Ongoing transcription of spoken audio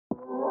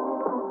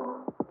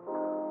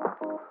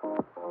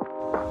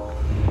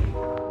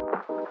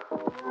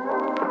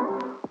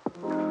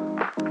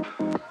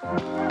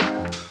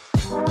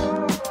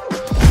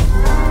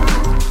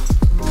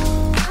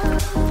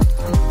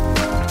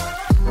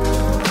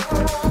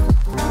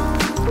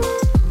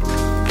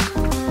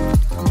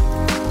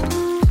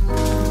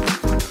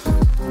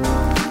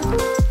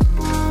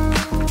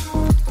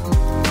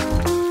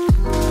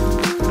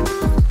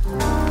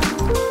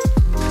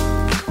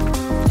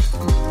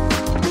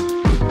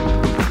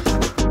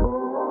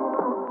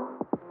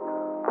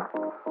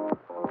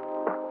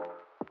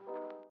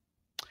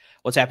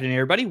What's happening,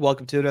 everybody?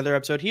 Welcome to another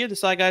episode here, the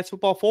Side Guys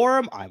Football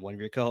Forum. I'm one of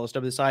your co-hosts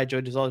of the Side,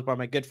 joined as always by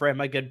my good friend,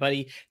 my good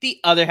buddy, the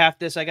other half of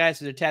the Side Guys,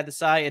 so Tad the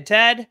Side. And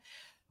Tad,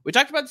 we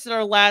talked about this in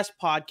our last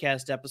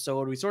podcast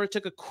episode. We sort of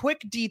took a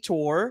quick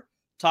detour,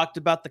 talked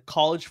about the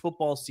college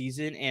football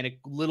season and a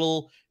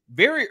little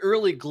very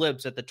early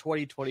glimpse at the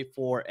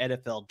 2024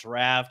 NFL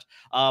draft.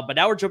 But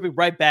now we're jumping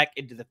right back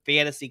into the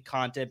fantasy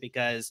content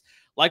because,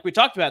 like we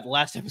talked about in the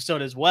last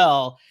episode as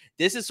well,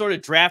 this is sort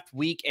of draft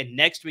week, and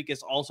next week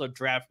is also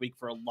draft week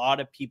for a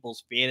lot of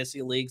people's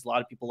fantasy leagues. A lot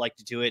of people like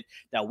to do it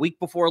that week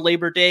before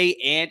Labor Day,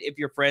 and if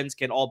your friends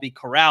can all be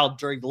corralled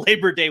during the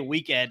Labor Day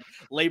weekend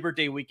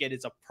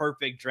is a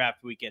perfect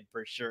draft weekend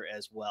for sure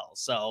as well.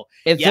 So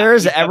if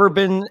there's ever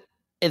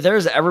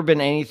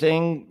been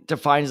anything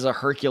defined as a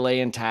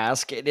Herculean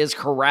task, it is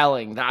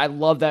corralling. I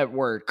love that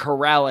word,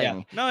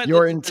 corralling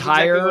your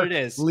entire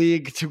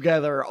league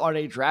together on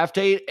a draft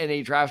date and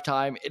a draft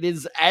time. It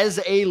is, as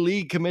a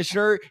league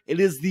commissioner, it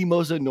is the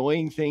most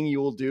annoying thing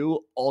you will do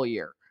all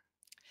year.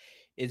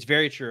 It's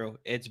very true.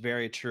 It's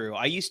very true.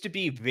 I used to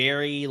be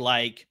very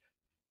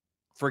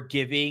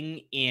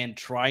forgiving and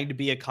trying to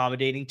be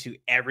accommodating to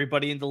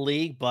everybody in the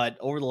league, but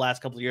over the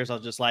last couple of years I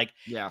was just like,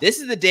 this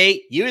is the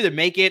date, you either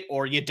make it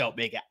or you don't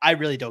make it. I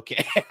really don't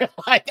care.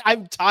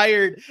 I'm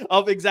tired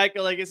of,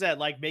 exactly like I said,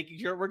 making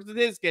sure it works with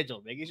his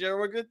schedule, making sure it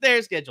works with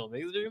their schedule,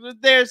 making sure it works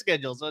with their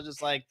schedule. So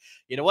just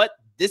you know what,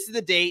 this is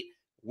the date,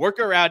 work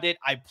around it.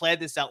 I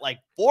planned this out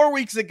 4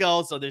 weeks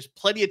ago, so there's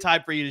plenty of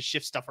time for you to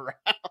shift stuff around.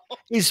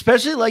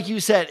 Especially like you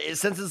said,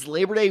 since it's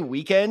Labor Day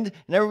weekend,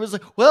 and everyone's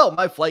like, well,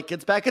 my flight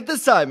gets back at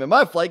this time, and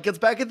my flight gets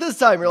back at this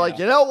time. You're like,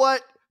 you know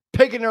what?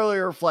 Pick an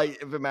earlier flight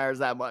if it matters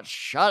that much.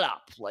 Shut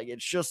up.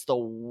 It's just the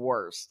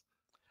worst.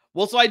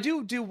 Well, so I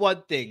do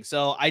one thing.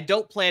 So I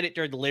don't plan it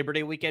during the Labor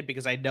Day weekend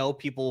because I know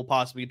people will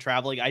possibly be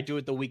traveling. I do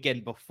it the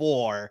weekend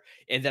before,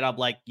 and then I'm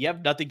like, you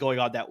have nothing going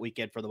on that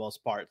weekend for the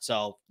most part,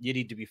 so you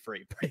need to be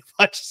free pretty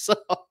much. So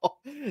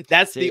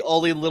that's the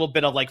only little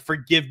bit of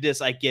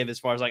forgiveness I give as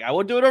far as I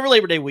won't do it over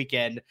Labor Day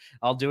weekend.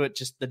 I'll do it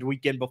just the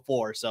weekend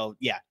before. So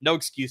yeah, no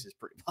excuses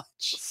pretty much.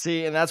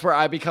 See, and that's where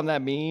I become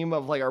that meme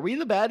of are we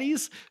the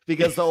baddies?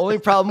 Because the only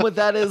problem with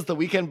that is the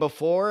weekend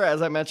before,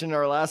 as I mentioned in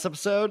our last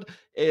episode,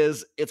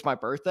 is it's my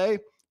birthday.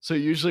 So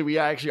usually we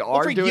actually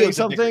are doing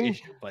something,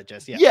 issue, but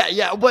just,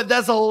 yeah. But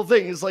that's the whole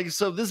thing. It's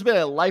so this has been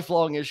a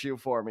lifelong issue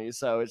for me.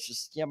 So it's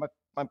just,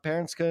 my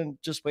parents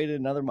couldn't just wait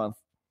another month.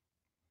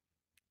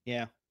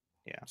 Yeah.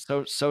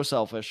 So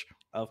selfish.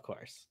 Of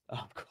course.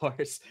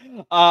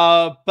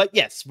 But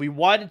yes, we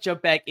want to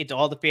jump back into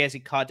all the fantasy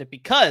content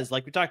because,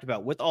 like we talked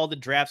about, with all the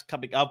drafts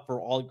coming up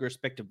for all your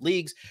respective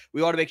leagues,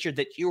 we want to make sure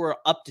that you are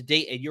up to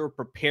date and you're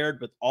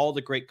prepared with all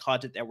the great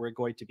content that we're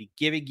going to be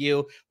giving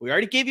you. We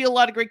already gave you a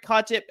lot of great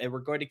content, and we're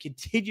going to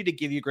continue to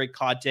give you great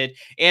content.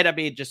 And I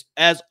mean, just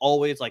as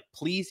always,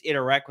 please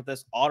interact with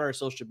us on our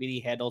social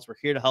media handles. We're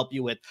here to help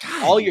you with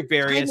all your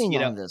various,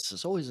 this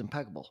is always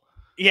impeccable.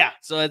 Yeah,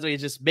 so as we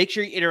just make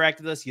sure you interact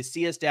with us, you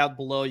see us down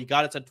below. You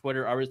got us on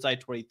Twitter,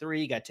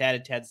 RSide23. You got Tad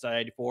and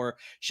Tad94.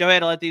 Show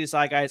handle at the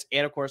Side Guys,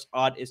 and of course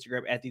on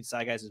Instagram at the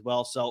Side Guys as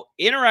well. So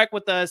interact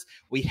with us.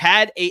 We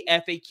had a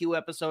FAQ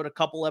episode a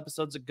couple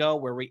episodes ago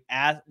where we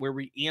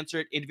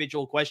answered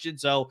individual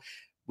questions. So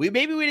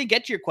maybe we didn't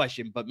get to your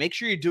question, but make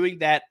sure you're doing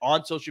that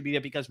on social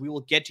media because we will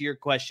get to your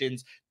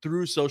questions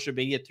through social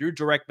media, through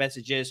direct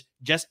messages.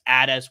 Just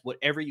add us,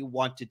 whatever you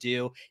want to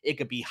do. It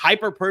could be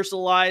hyper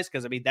personalized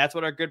because, I mean, that's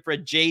what our good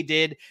friend Jay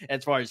did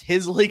as far as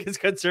his league is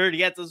concerned.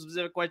 He had some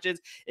specific questions.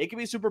 It can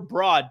be super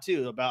broad,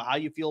 too, about how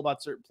you feel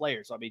about certain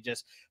players. So, I mean,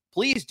 just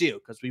please do,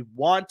 because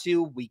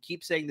we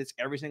keep saying this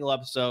every single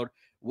episode.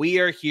 We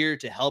are here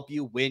to help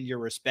you win your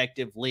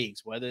respective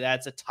leagues, whether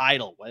that's a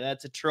title, whether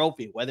that's a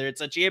trophy, whether it's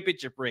a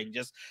championship ring,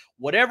 just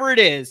whatever it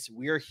is.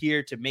 We are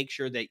here to make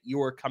sure that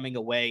you are coming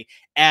away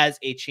as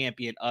a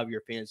champion of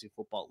your fantasy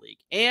football league.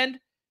 And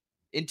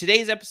in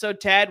today's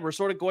episode, Tad, we're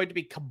sort of going to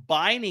be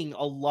combining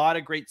a lot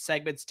of great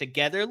segments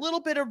together, a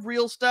little bit of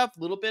real stuff, a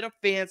little bit of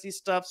fancy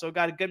stuff. So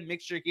got a good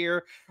mixture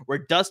here. We're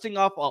dusting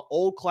off an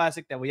old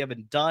classic that we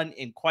haven't done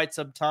in quite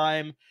some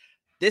time.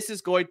 This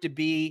is going to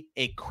be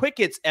a Quick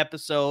Hits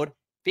episode,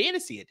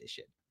 Fantasy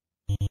Edition.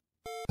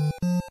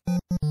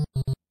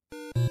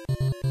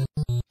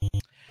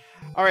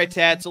 All right,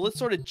 Tad, so let's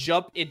sort of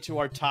jump into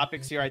our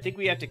topics here. I think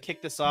we have to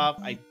kick this off.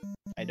 I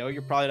know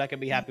you're probably not going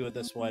to be happy with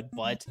this one,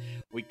 but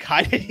we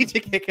kind of need to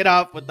kick it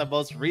off with the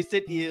most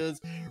recent news,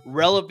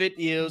 relevant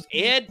news,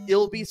 and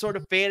it'll be sort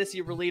of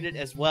fantasy related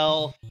as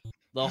well.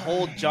 the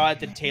whole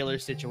Jonathan Taylor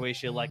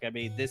situation, like, I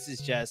mean, this is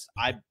just,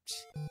 I'm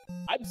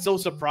so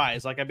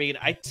surprised. Like, I mean,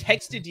 I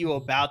texted you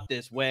about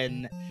this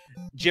when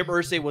Jim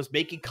Irsay was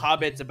making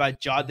comments about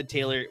Jonathan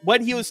Taylor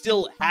when he was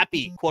still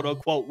happy, quote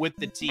unquote, with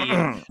the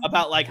team,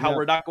 about like how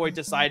we're not going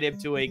to sign him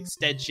to an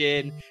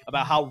extension,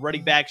 about how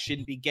running backs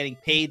shouldn't be getting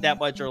paid that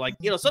much, or like,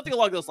 you know, something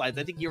along those lines.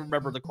 I think you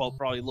remember the quote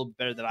probably a little bit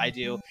better than I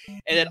do.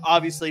 And then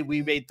obviously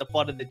we made the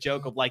fun of the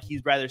joke of like,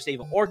 he'd rather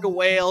save an orca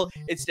whale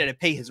instead of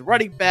pay his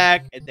running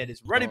back, and then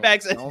his running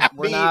backs.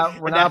 We're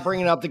not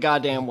bringing up the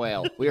goddamn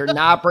whale. We are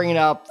not bringing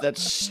up that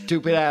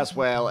stupid ass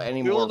whale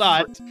anymore. We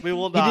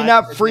will not. He did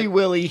not free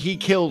Willie. He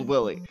killed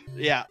Willie.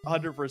 Yeah,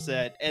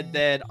 100%. And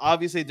then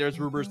obviously there's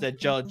rumors that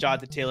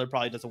Jonathan Taylor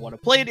probably doesn't want to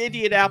play in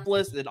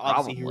Indianapolis. And then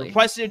obviously he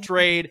requested a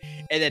trade.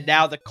 And then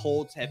now the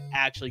Colts have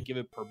actually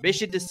given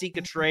permission to seek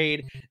a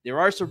trade. There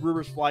are some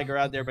rumors flying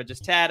around there, but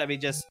just Tad, I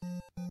mean, just,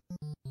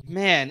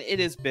 man, it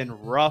has been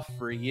rough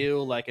for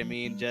you. Like, I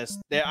mean, just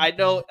there. I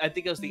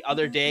think it was the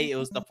other day. It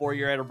was the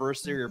 4-year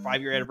anniversary or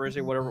 5-year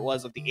anniversary, whatever it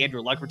was, of the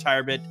Andrew Luck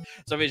retirement.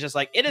 So it's just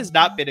like, it has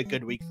not been a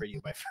good week for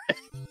you, my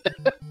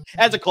friend,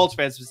 as a Colts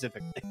fan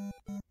specifically.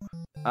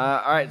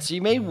 All right, so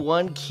you made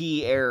one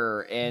key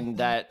error, and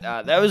that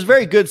was a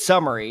very good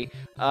summary.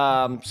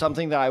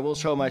 Something that I will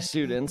show my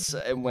students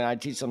when I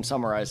teach them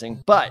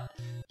summarizing. But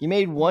you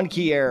made one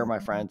key error, my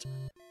friend.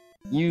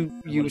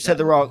 You said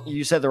the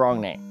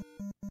wrong name.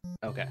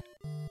 Okay.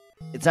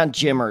 It's not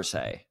Jim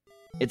Irsay.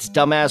 It's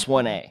Dumbass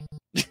 1A.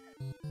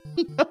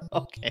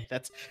 Okay,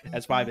 that's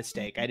my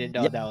mistake. I didn't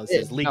know that was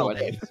his legal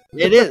name.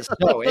 It is.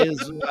 No, it is.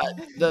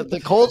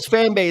 The Colts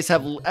fan base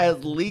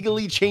has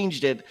legally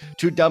changed it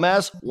to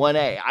Dumbass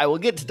 1A. I will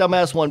get to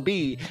Dumbass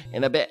 1B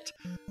in a bit.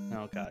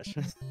 Oh, gosh.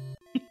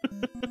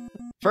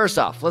 First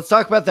off, let's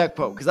talk about that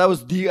quote, because that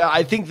was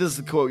I think this is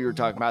the quote you were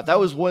talking about. That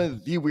was one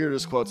of the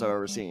weirdest quotes I've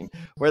ever seen,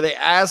 where they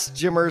asked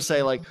Jim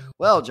Irsay, like,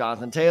 well,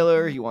 Jonathan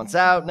Taylor, he wants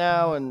out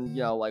now, and,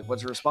 you know, like,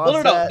 what's your response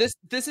to that?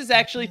 This is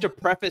actually to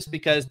preface,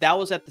 because that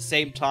was at the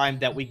same time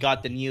that we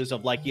got the news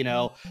of, like, you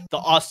know, the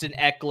Austin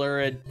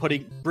Eckler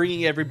and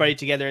bringing everybody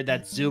together in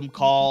that Zoom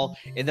call,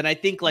 and then I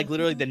think, like,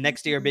 literally the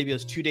next day, or maybe it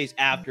was 2 days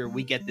after,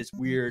 we get this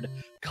weird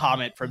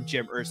comment from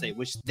Jim Irsay,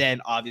 which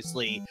then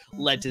obviously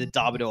led to the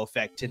domino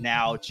effect to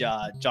now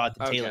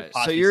Jonathan Taylor.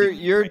 So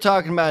you're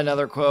talking about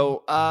another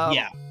quote.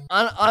 Yeah.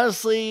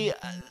 Honestly,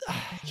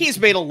 he's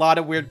made a lot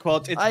of weird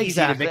quotes. It's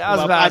easy to make I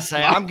was about to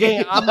say, I'm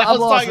I was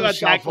talking about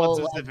that quote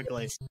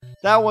specifically.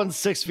 That one's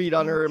 6 feet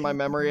under in my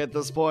memory at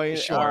this point.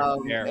 Sure.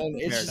 And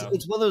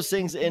it's one of those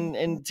things,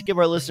 and to give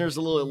our listeners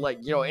a little, like,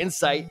 you know,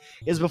 insight,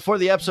 is before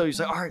the episode, you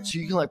say, all right, so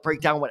you can, like,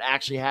 break down what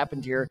actually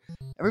happened here.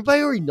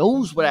 Everybody already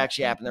knows what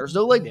actually happened. There's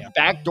no, like,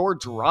 backdoor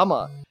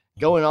drama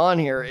going on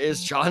here.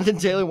 Is Jonathan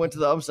Taylor went to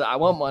the said, I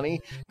want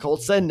money.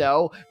 Colts said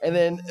no. And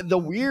then the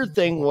weird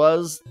thing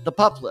was the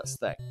pup list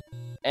thing.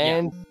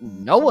 And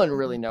no one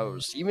really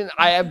knows. Even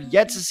I have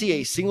yet to see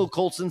a single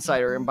Colts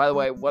insider. And by the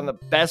way, one of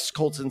the best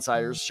Colts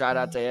insiders, shout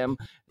out to him.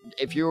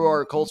 If you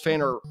are a Colts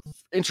fan or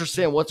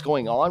interested in what's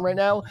going on right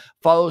now,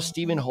 follow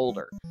Stephen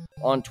Holder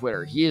on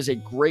Twitter. He is a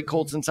great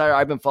Colts insider.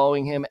 I've been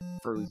following him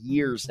for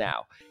years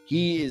now.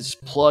 He is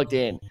plugged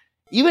in.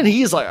 Even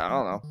he's like, I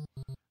don't know.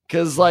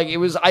 Because, like, it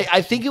was,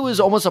 I think it was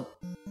almost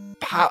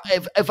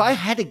if I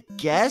had to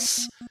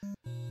guess,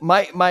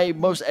 my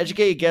most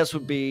educated guess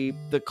would be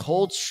the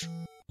Colts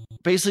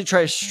basically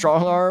try to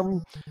strong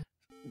arm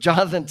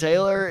Jonathan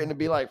Taylor and to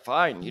be like,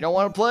 fine, you don't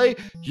want to play?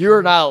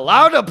 You're not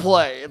allowed to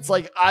play. It's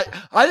like, I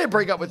didn't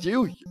break up with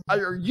you.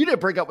 Or you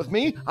didn't break up with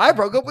me. I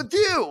broke up with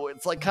you.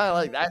 It's like kind of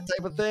like that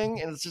type of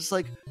thing. And it's just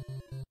like,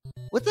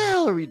 what the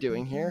hell are we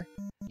doing here?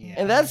 Yeah.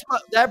 And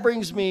that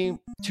brings me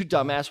to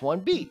Dumbass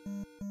 1B,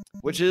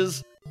 which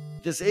is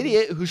this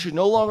idiot who should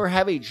no longer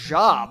have a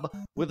job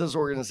with this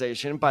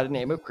organization by the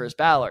name of Chris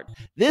Ballard.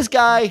 This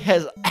guy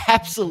has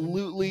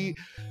absolutely,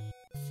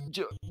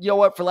 you know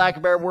what, for lack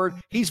of a better word,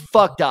 he's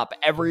fucked up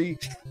every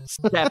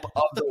step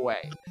of the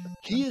way.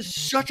 He is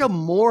such a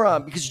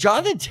moron, because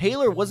Jonathan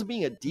Taylor wasn't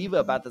being a diva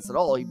about this at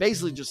all. He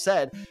basically just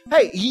said,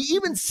 hey, he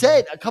even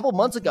said a couple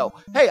months ago,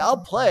 hey, I'll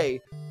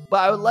play, but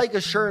I would like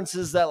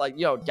assurances that, like,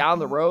 you know, down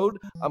the road,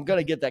 I'm going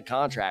to get that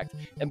contract.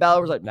 And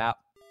Ballard was like, nah.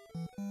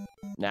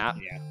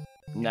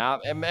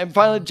 And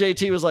finally,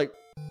 JT was like,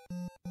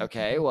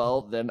 okay,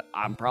 well, then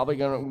I'm probably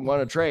going to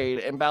want to trade.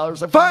 And Ballard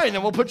was like, fine,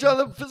 then we'll put you on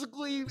the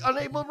physically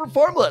unable to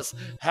perform list.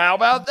 How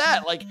about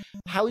that? Like,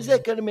 how is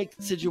that going to make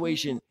the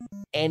situation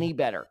any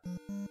better?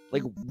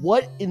 Like,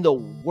 what in the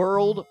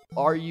world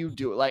are you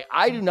doing? Like,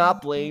 I do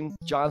not blame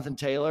Jonathan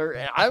Taylor.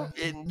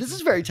 And this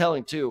is very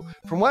telling, too.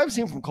 From what I've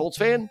seen from Colts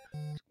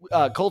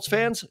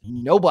fans,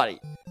 nobody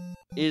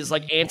is,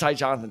 like,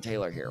 anti-Jonathan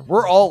Taylor here.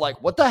 We're all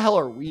like, what the hell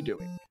are we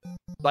doing?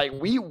 Like,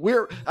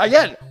 we're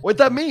again, with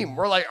that meme,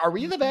 we're like, are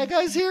we the bad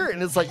guys here?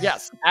 And it's like,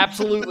 yes,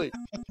 absolutely.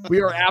 We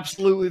are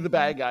absolutely the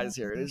bad guys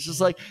here. And it's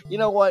just like, you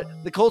know what?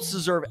 The Colts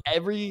deserve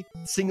every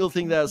single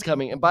thing that is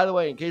coming. And by the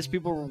way, in case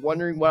people were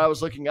wondering what I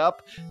was looking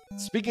up,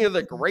 speaking of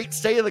the great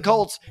state of the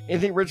Colts,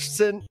 Anthony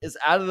Richardson is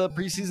out of the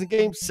preseason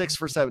game, 6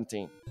 for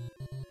 17.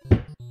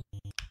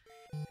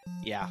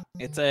 Yeah,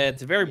 it's a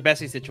very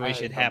messy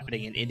situation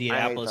happening in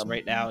Indianapolis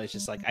right now. It's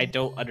just like I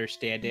don't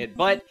understand it,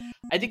 but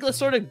I think let's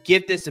sort of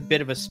give this a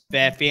bit of a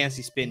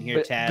fancy spin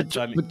here, Tad.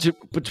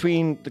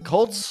 Between the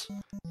Colts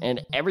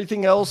and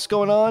everything else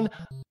going on,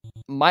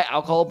 my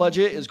alcohol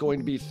budget is going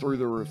to be through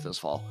the roof this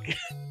fall.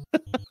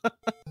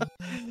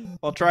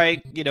 Well,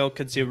 try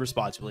consume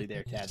responsibly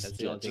there, Tad. That's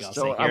the only thing I'll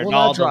say here. And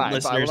all the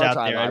listeners out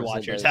there and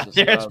watchers out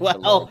there as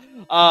well.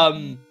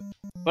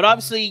 But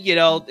obviously,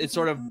 it's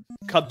sort of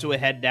come to a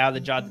head now that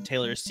Jonathan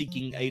Taylor is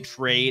seeking a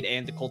trade,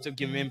 and the Colts have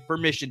given him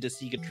permission to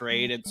seek a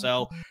trade. And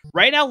so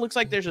right now it looks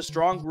like there's a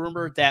strong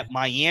rumor that the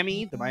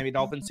Miami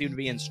Dolphins seem to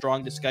be in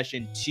strong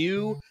discussion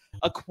to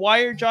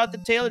acquire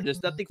Jonathan Taylor.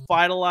 There's nothing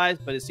finalized,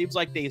 but it seems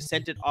like they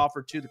sent an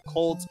offer to the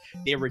Colts.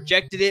 They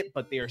rejected it,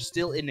 but they are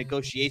still in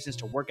negotiations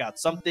to work out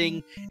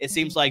something. It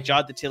seems like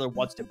Jonathan Taylor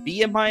wants to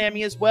be in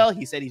Miami as well.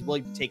 He said he's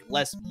willing to take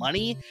less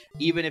money,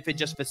 even if it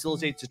just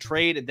facilitates a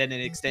trade and then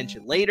an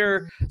extension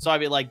later. So I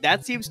mean,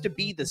 that seems to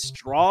be the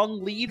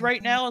strong lead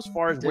right now as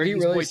far as where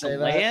he's going to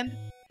land.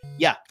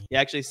 Yeah, he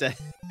actually said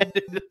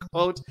the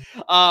quote.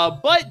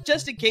 But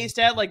just in case,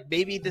 Tad,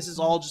 maybe this is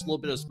all just a little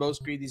bit of smoke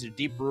screen. These are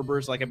deep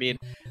rumors.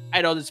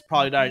 I know this is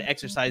probably not an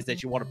exercise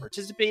that you want to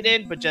participate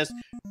in, but just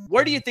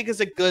where do you think is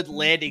a good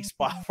landing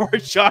spot for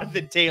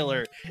Jonathan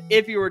Taylor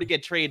if he were to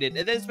get traded,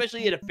 and then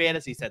especially in a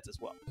fantasy sense as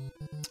well?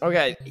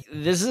 Okay,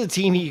 this is a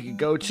team he could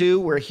go to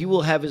where he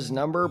will have his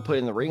number put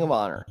in the Ring of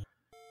Honor.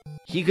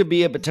 He could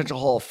be a potential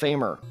Hall of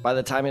Famer by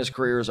the time his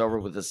career is over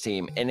with this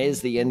team, and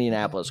is the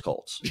Indianapolis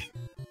Colts.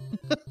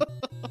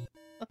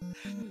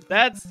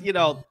 That's,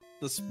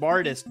 the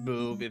smartest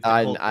move. If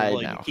I know.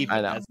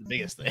 That's the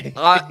biggest thing.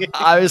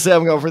 Obviously,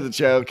 I'm going for the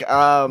joke.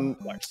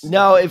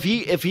 No, if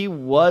he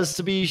was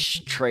to be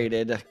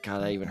traded, God,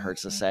 that even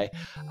hurts to say.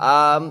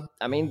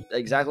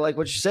 Exactly like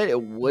what you said, it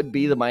would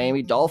be the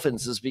Miami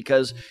Dolphins, is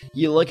because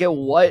you look at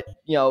what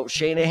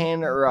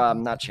Shanahan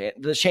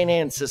the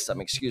Shanahan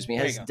system,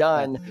 has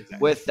done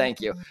with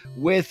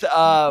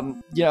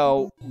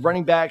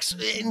running backs.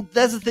 And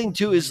that's the thing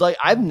too, is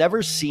I've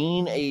never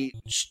seen a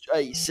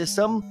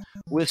system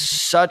with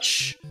such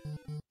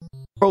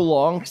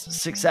prolonged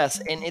success.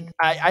 And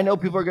I know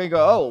people are going to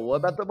go, oh, what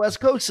about the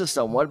West Coast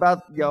system? What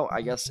about,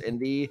 I guess in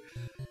the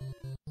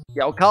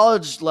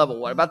college level?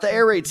 What about the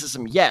air raid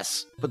system?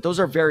 Yes, but those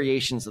are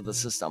variations of the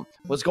system.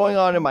 What's going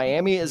on in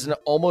Miami is an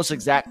almost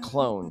exact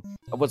clone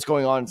of what's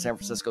going on in San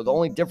Francisco. The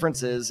only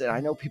difference is, and I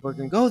know people are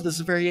going to go, oh, this is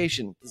a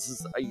variation. This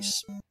is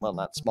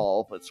not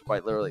small, but it's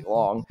quite literally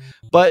long,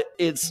 but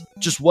it's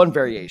just one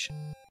variation.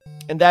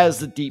 And that is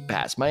the deep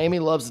pass. Miami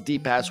loves the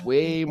deep pass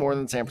way more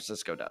than San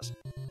Francisco does.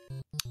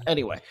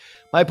 Anyway,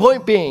 my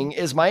point being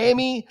is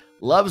Miami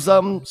loves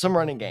some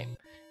running game.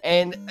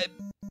 And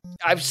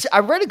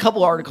I've read a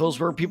couple articles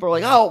where people are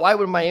like, oh, why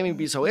would Miami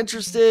be so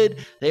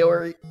interested? They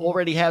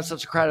already have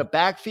such a crowded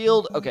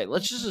backfield. Okay,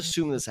 let's just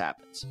assume this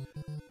happens.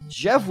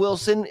 Jeff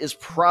Wilson is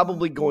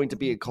probably going to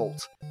be a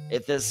Colt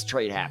if this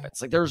trade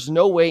happens. There's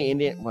no way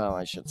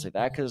I shouldn't say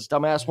that, because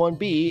dumbass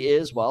 1B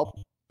is,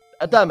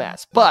 a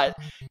dumbass. But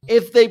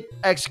if they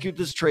execute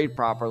this trade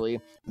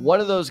properly, one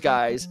of those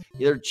guys,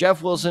 either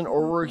Jeff Wilson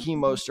or Raheem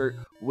Mostert,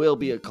 will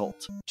be a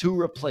Colt to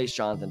replace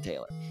Jonathan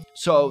Taylor.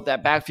 So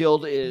that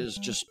backfield is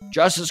just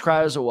as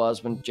crowded as it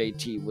was when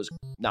JT was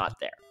not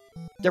there.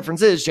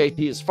 Difference is JT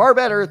is far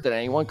better than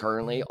anyone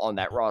currently on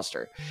that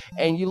roster.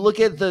 And you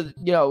look at the,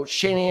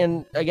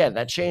 Shanahan, again,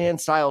 that Shanahan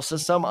style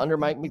system under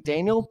Mike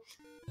McDaniel,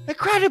 the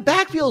crowded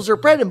backfields are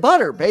bread and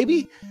butter,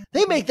 baby.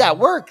 They make that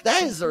work.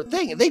 That is their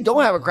thing. If they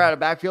don't have a crowded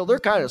backfield, they're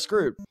kind of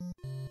screwed.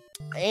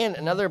 And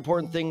another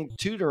important thing,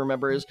 too, to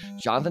remember is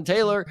Jonathan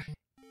Taylor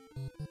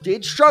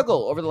did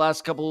struggle over the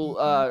last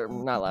over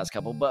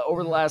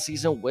the last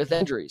season with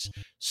injuries.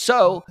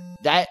 So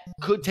that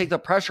could take the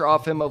pressure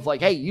off him of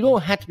hey, you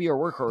don't have to be our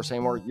workhorse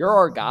anymore. You're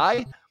our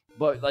guy.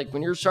 But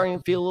when you're starting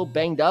to feel a little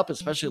banged up,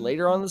 especially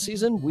later on in the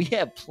season, we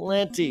have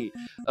plenty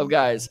of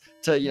guys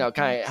to,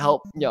 kind of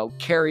help,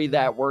 carry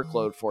that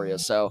workload for you.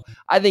 So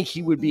I think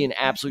he would be an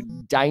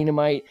absolute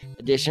dynamite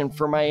addition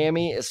for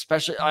Miami,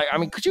 especially,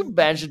 could you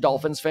imagine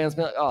Dolphins fans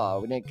being like,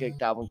 oh, we didn't kick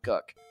Dalvin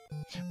Cook.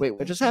 Wait,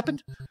 what just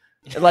happened?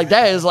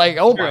 That is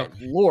oh my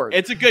Lord.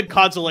 It's a good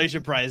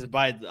consolation prize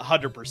by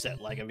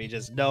 100%.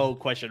 Just no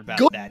question about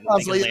that.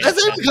 That's not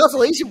even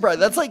consolation prize.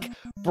 That's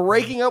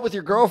breaking up with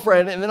your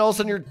girlfriend and then all of a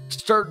sudden you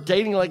start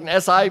dating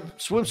an SI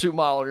swimsuit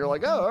model. And you're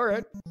like, oh, all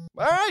right.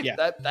 Yeah,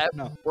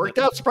 that worked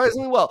out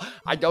surprisingly well.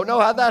 I don't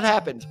know how that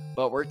happened,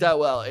 but it worked out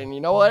well. And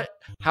you know what?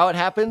 How it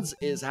happens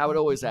is how it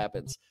always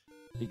happens.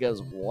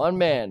 Because one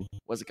man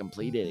was a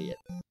complete idiot.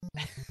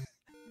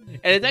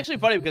 And it's actually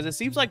funny because it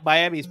seems like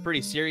Miami is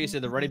pretty serious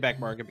in the running back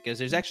market, because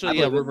there's actually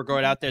a rumor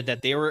going out there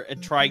that they were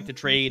trying to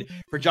trade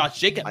for Josh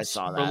Jacobs. I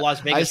saw that. From Las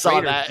Vegas I saw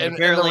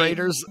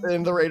Raiders. That.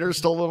 And the Raiders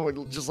told them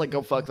would just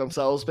go fuck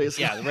themselves,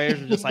 basically. Yeah, the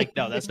Raiders were just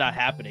no, that's not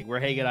happening. We're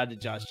hanging on to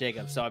Josh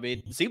Jacobs. So,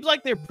 it seems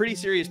like they're pretty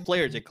serious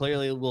players, and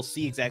clearly we'll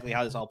see exactly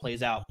how this all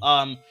plays out.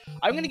 I'm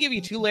going to give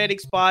you two landing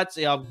spots.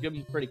 I'll give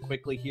them pretty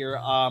quickly here.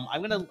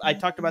 I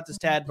talked about this,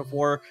 Tad,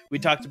 before. We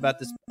talked about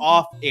this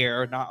off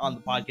air, not on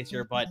the podcast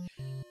here, but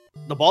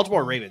the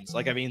Baltimore Ravens.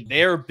 Like, I mean,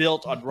 they're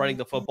built on running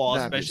the football,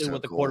 especially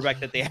with the quarterback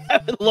that they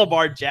have in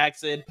Lamar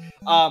Jackson.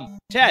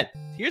 Chad,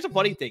 here's a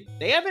funny thing.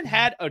 They haven't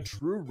had a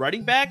true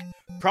running back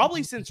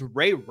probably since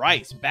Ray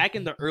Rice back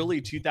in the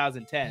early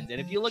 2010s. And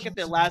if you look at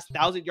their last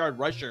 1,000-yard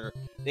rusher,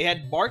 they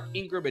had Mark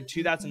Ingram in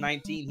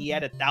 2019. He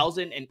had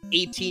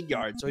 1,018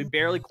 yards, so he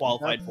barely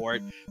qualified for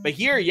it. But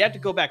here, you have to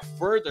go back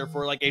further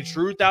for like a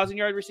true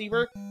 1,000-yard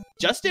receiver.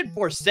 Justin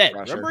Forsett.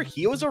 Remember,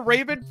 he was a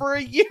Raven for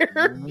a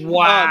year.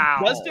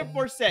 Wow. Justin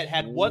Forsett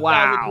had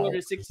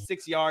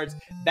 1,266 yards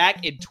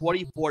back in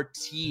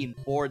 2014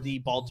 for the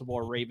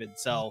Baltimore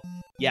Ravens. So,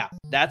 yeah,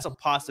 that's a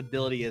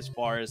possibility as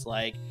far as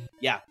like,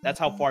 yeah, that's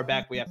how far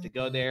back we have to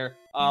go there.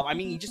 I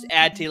mean, you just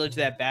add Taylor to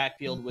that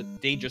backfield with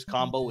dangerous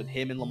combo with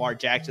him and Lamar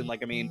Jackson.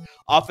 Like, I mean,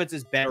 offense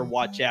is better.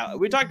 Watch out.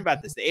 We talked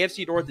about this. The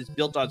AFC North is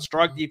built on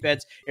strong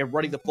defense and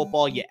running the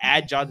football. You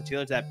add Jonathan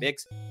Taylor to that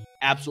mix.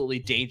 Absolutely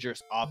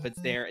dangerous offense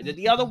there. And then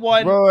the other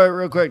one.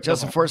 Real quick.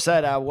 Justin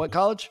Forsett, what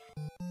college?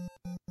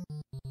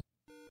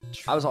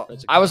 I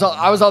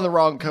was on the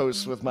wrong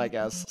coast with my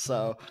guess,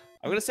 so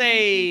I'm gonna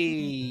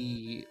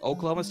say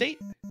Oklahoma State.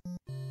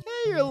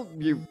 Hey,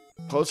 you're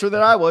closer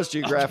than I was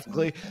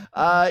geographically.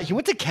 He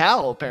went to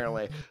Cal,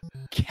 apparently.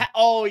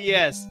 Oh,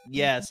 yes.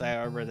 I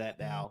remember that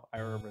now.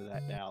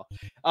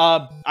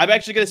 I'm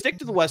actually going to stick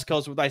to the West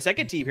Coast with my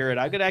second team here, and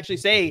I'm going to actually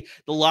say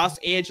the Los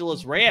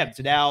Angeles Rams.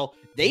 Now,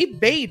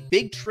 they've made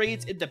big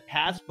trades in the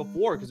past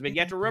before, because, I mean, you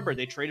have to remember,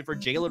 they traded for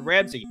Jalen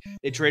Ramsey.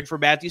 They traded for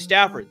Matthew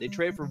Stafford. They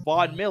traded for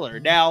Von Miller.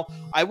 Now,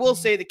 I will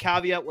say the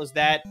caveat was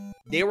that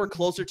they were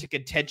closer to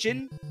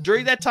contention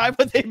during that time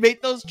when they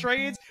made those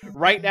trades.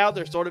 Right now,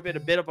 they're sort of in a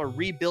bit of a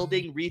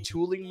rebuilding,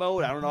 retooling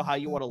mode. I don't know how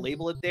you want to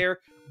label it there.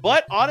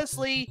 But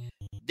honestly,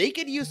 they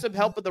could use some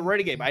help with the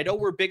running game. I know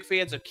we're big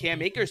fans of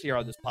Cam Akers here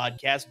on this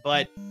podcast,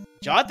 but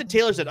Jonathan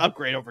Taylor's an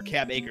upgrade over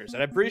Cam Akers.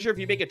 And I'm pretty sure if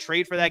you make a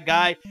trade for that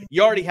guy,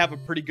 you already have a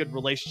pretty good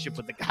relationship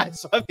with the guy.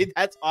 So, I mean,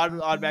 that's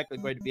automatically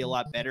going to be a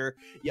lot better.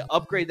 You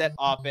upgrade that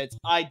offense.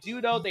 I do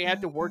know they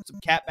have to work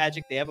some cap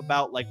magic. They have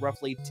about like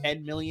roughly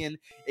 $10 million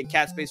in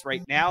cap space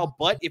right now.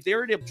 But if they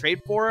were to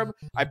trade for him,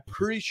 I'm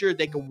pretty sure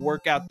they could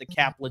work out the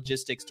cap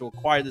logistics to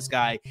acquire this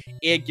guy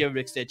and give him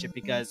an extension,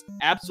 because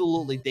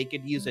absolutely they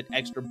could use an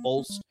extra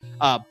boost,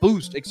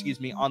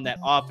 on that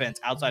offense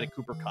outside of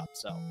Cooper Kupp.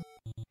 So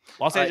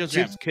Los Angeles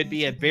Rams could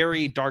be a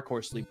very dark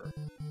horse sleeper.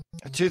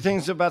 Two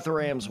things about the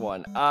Rams.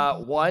 One,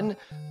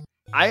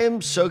 I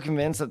am so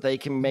convinced that they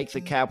can make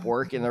the cap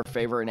work in their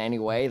favor in any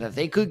way, that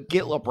they could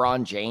get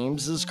LeBron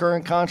James's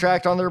current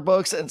contract on their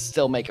books and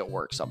still make it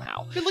work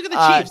somehow. But look at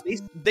the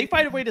Chiefs. They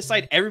find a way to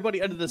sign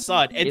everybody under the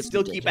sun and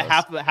still ridiculous.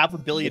 Keep a half a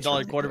billion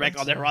dollar quarterback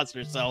on their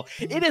roster. So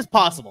it is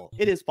possible.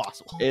 It is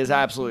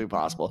absolutely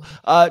possible.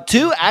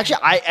 Two, actually,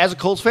 as a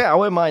Colts fan, I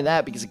wouldn't mind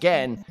that, because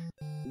again,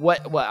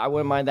 what I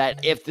wouldn't mind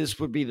that if this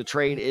would be the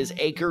trade is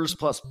Akers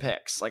plus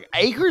picks. Like,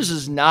 Akers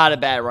is not a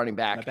bad running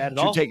back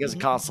to take as a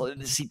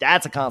consolation. See,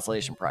 that's a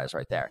consolation prize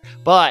right there.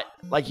 But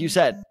like you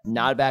said,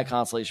 not a bad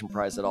consolation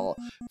prize at all.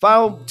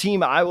 Final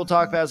team I will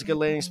talk about is a good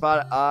landing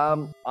spot.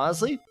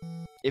 Honestly,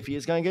 if he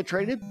is going to get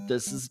traded,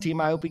 this is the team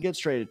I hope he gets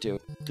traded to,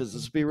 because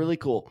this would be really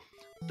cool.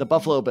 The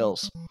Buffalo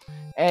Bills.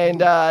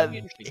 And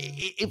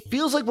it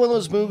feels like one of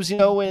those moves, you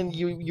know, when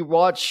you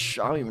watch,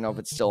 I don't even know if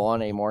it's still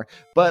on anymore,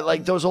 but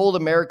like those old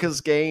America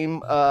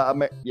game,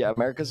 whatever.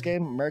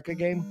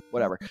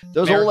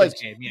 Those America's old like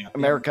game, yeah.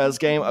 America's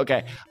game,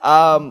 okay.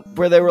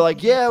 Where they were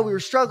like, yeah, we were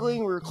struggling,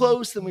 we were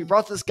close, then we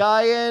brought this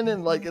guy in,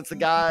 and like it's the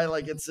guy,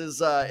 like it's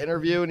his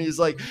interview, and he's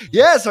like,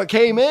 yeah, so I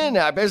came in,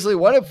 I basically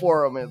won it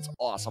for him, and it's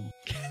awesome.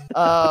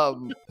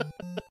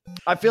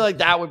 I feel like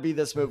that would be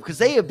this move, because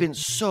they have been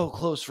so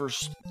close for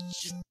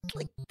just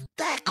like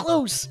that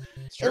close.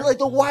 Sure. And like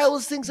the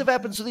wildest things have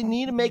happened. So they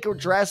need to make a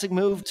drastic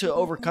move to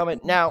overcome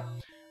it. Now,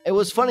 it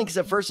was funny because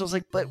at first I was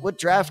like, but what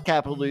draft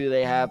capital do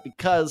they have?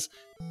 Because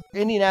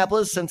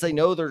Indianapolis, since they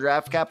know their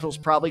draft capital is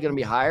probably going to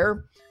be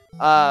higher,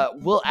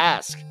 will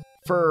ask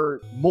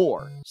for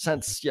more,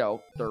 since, you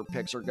know, their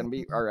picks are going to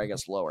be, or I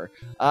guess lower.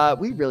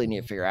 We really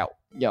need to figure out,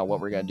 you know,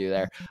 what we're going to do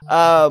there.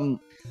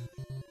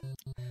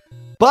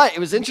 But it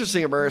was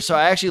interesting, so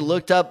I actually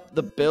looked up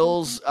the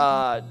Bills'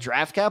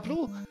 draft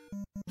capital.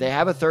 They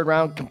have a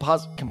third-round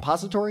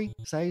compository.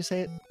 Is that how you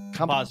say it?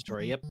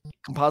 Compository, yep.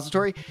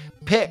 Compository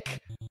pick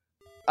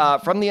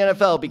from the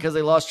NFL because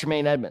they lost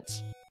Tremaine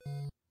Edmonds.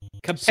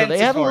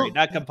 Compensatory,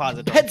 not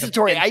compository.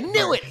 Compensatory. I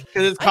knew it.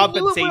 Because it's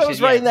compensation. I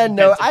was writing that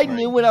note. I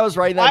knew when I was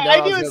writing that note.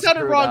 I knew it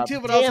sounded wrong too,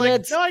 but I was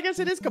like, no, I guess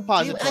it is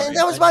compository. And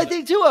that was my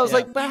thing too. I was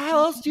like, but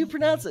how else do you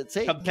pronounce it?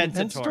 Say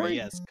compensatory,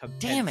 yes.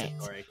 Damn it.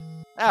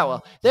 Ah,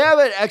 well, they have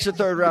an extra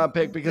third-round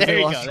pick because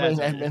they lost Tremaine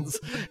Edmonds.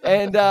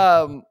 And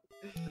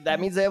that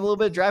means they have a little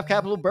bit of draft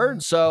capital burn.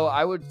 So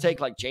I would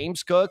take like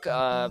James Cook,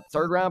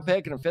 third-round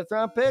pick and a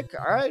fifth-round pick.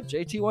 All right,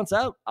 JT wants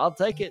out. I'll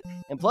take it.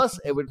 And plus,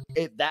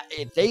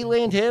 if they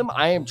land him,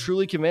 I am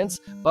truly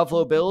convinced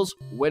Buffalo Bills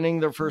winning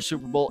their first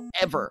Super Bowl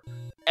ever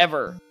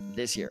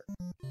this year.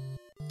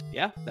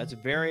 Yeah, that's a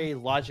very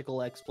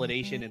logical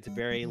explanation. It's a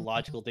very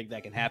logical thing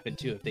that can happen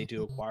too if they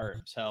do acquire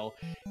him. So,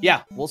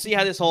 yeah, we'll see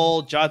how this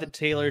whole Jonathan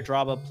Taylor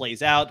drama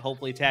plays out.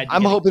 Hopefully, Tad.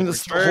 I'm hoping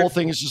this whole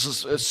thing is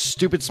just a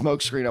stupid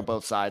smokescreen on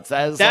both sides.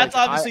 That's like,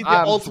 obviously the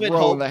ultimate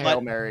hope. The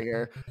Hail Mary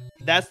here.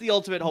 That's the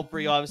ultimate hope for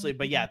you, obviously.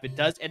 But yeah, if it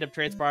does end up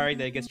transpiring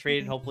that it gets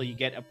traded, hopefully you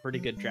get a pretty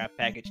good draft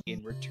package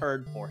in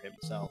return for him.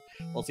 So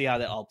we'll see how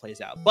that all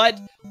plays out. But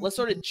let's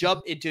sort of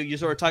jump into, you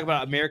sort of talk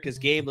about America's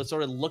game. Let's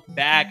sort of look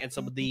back at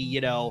some of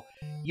the,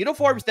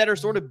 uniforms that are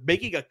sort of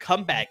making a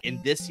comeback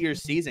in this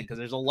year's season, because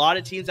there's a lot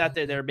of teams out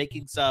there that are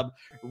making some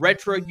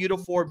retro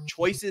uniform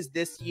choices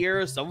this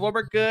year. Some of them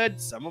are good,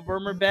 some of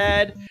them are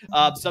bad.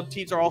 Some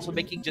teams are also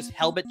making just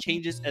helmet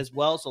changes as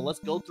well. So let's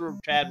go through,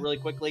 Chad, really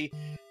quickly.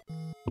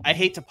 I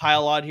hate to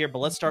pile on here, but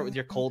let's start with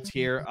your Colts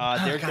here.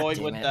 They're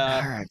going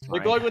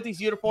with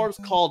these uniforms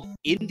called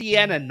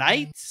Indiana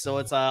Knights. So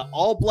it's a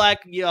all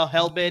black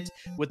helmet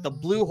with the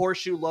blue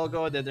horseshoe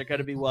logo, and then they're going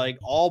to be wearing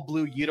all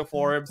blue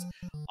uniforms.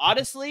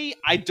 Honestly,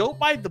 I don't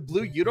mind the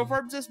blue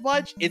uniforms as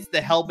much. It's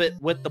the helmet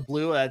with the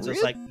blue. That's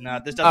just like, nah,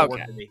 this doesn't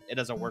work for me. It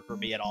doesn't work for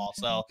me at all.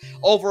 So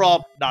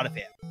overall, not a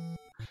fan.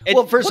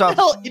 Well, first off, what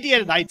the hell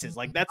Indiana Knights is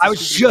like? I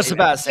was just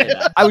about to say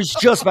that.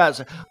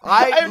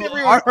 I've never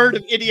even heard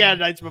of Indiana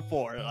Knights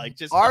before. Like,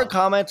 just our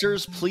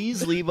commenters,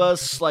 please leave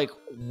us like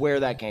where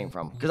that came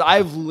from, because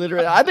I've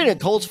been a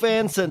Colts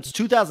fan since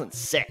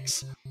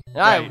 2006, and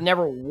I've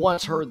never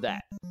once heard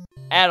that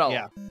at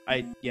all.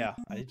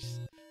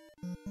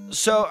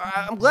 So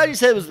I'm glad you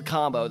said it was the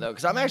combo though,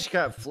 because I'm actually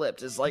kind of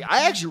flipped. It's like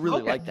I actually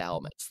really like the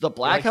helmets. The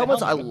black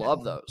helmets, I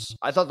love those.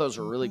 I thought those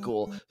were really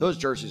cool. Those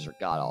jerseys are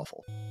god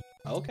awful.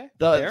 Okay.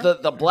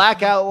 The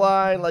black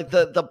outline, like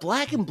the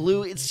black and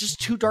blue, it's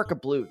just too dark a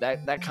blue.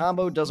 That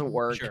combo doesn't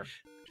work. Sure.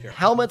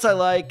 Helmets I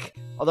like,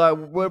 although I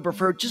would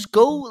prefer just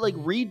go like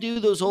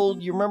redo those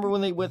old. You remember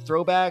when they went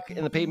throwback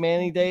in the Peyton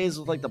Manning days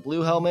with like the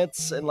blue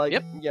helmets and like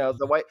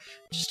the white?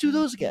 Just do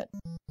those again.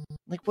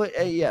 Like what?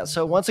 Yeah.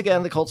 So once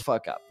again, the Colts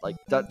fuck up. Like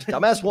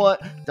dumbass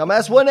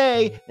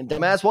 1A and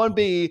dumbass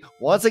 1B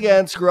once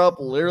again screw up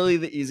literally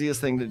the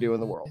easiest thing to do in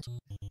the world.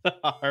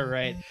 All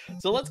right.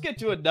 So let's get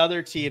to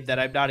another team that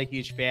I'm not a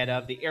huge fan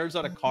of, the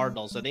Arizona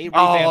Cardinals. So they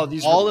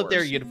revamped all of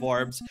their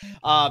uniforms.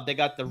 They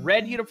got the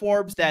red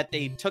uniforms that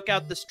they took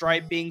out the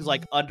stripings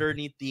like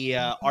underneath the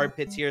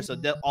armpits here. So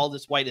all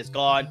this white is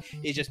gone.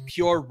 It's just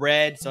pure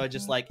red. So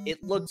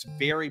it looks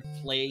very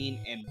plain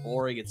and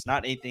boring. It's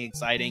not anything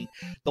exciting.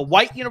 The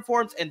white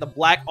uniforms and the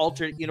black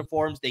alternate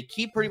uniforms, they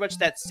keep pretty much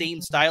that same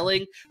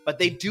styling, but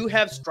they do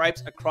have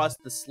stripes across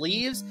the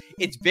sleeves.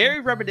 It's very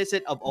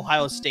reminiscent of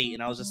Ohio State.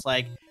 And I was just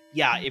like,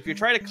 yeah, if you're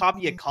trying to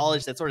copy a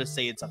college, that's sort of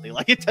saying something.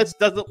 Like, it just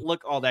doesn't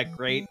look all that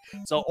great.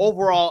 So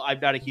overall, I'm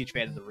not a huge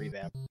fan of the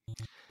revamp.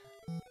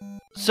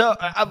 So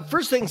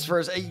first things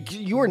first,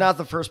 you are not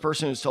the first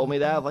person who's told me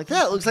that. I'm like,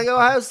 that looks like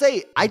Ohio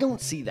State. I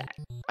don't see that.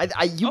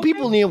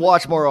 People need to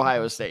watch more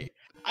Ohio State.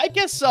 I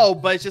guess so,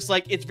 but it's just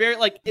like, it's very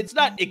like, it's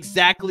not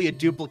exactly a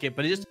duplicate,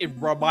 but it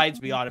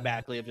reminds me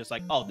automatically of just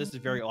like, oh, this is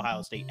very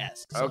Ohio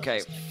State-esque. So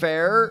okay,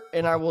 fair.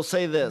 And I will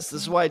say this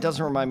is why it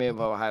doesn't remind me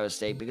of Ohio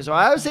State, because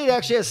Ohio State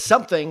actually has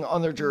something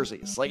on their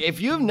jerseys. Like,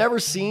 if you've never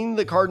seen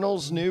the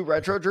Cardinals' new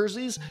retro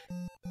jerseys,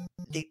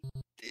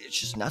 it's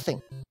just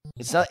nothing.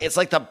 It's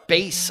like the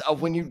base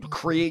of when you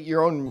create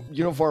your own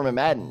uniform in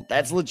Madden.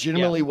 That's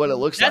legitimately what it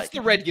looks like. That's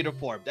the red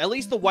uniform. At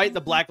least the white and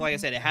the black, like I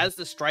said, it has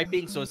the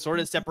striping, so it sort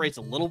of separates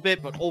a little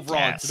bit, but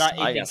overall, it's not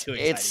anything too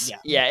exciting.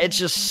 It's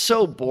just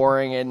so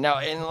boring. And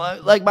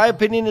like my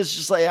opinion is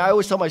just like, I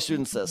always tell my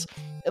students this.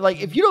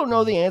 Like, if you don't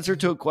know the answer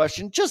to a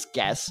question, just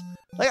guess.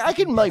 Like, I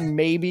can like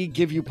maybe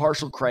give you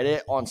partial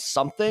credit on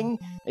something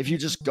if you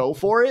just go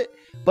for it.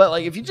 But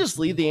like, if you just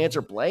leave the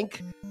answer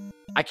blank,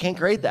 I can't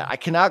grade that. I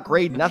cannot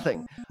grade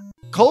nothing.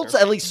 Colts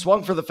at least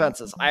swung for the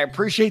fences. I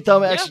appreciate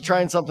them actually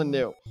trying something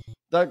new.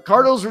 The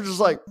Cardinals were just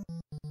like,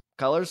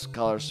 colors.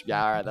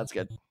 Yeah, all right, that's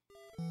good.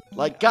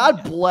 Like,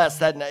 God bless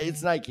that.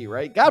 It's Nike,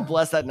 right? God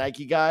bless that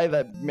Nike guy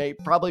that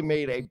probably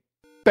made a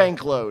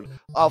bank load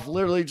off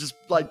literally just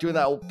like doing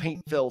that old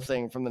paint fill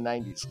thing from the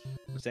 90s.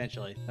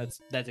 Essentially,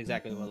 that's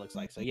exactly what it looks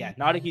like. So yeah,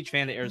 not a huge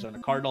fan of the Arizona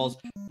Cardinals.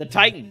 The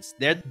Titans,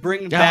 they're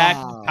bringing back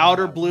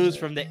powder blues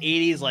from the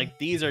 80s. Like,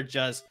 these are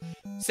just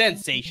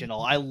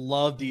sensational. I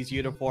love these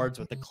uniforms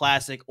with the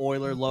classic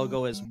Oiler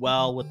logo as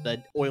well, with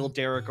the oil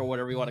derrick or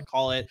whatever you want to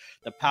call it.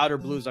 The powder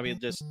blues, I mean,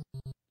 just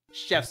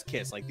chef's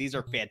kiss. Like, these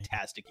are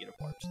fantastic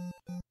uniforms.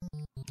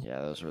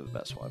 Yeah, those were the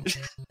best ones.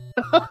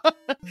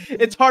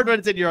 It's hard when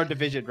it's in your own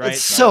division, right?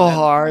 It's so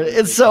hard.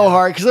 It's so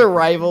hard because they're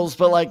rivals,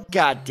 but like,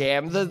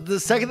 goddamn, the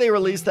second they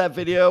released that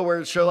video where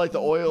it showed like the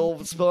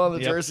oil spill on the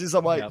jerseys,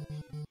 I'm like,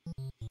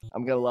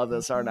 I'm gonna love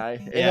this, aren't I?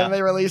 And then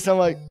they released, I'm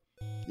like,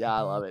 Yeah,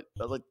 I love it.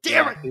 I was like,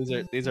 damn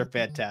it. These are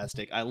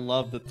fantastic. I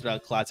love the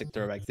classic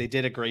throwbacks. They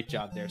did a great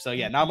job there. So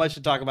yeah, not much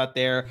to talk about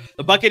there.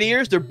 The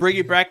Buccaneers, they're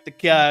bringing back the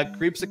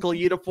creamsicle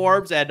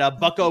uniforms and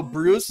Bucko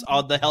Bruce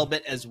on the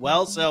helmet as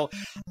well. So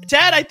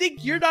Tad, I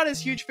think you're not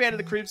as huge fan of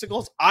the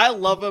creamsicles. I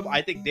love them.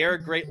 I think they're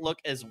a great look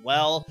as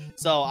well.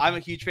 So I'm a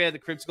huge fan of the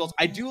creamsicles.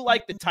 I do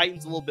like the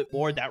Titans a little bit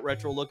more. That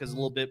retro look is a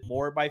little bit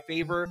more in my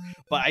favor,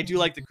 but I do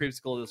like the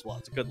creamsicle as well.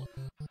 It's a good look.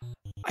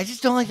 I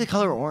just don't like the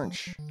color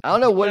orange. I don't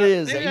know what it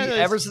is.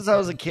 Ever since I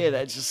was a kid,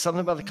 it's just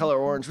something about the color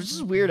orange, which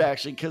is weird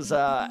actually, because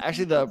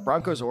actually the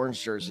Broncos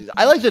orange jerseys,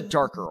 I like the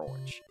darker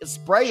orange. It's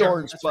bright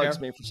orange bugs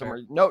me for some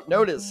reason.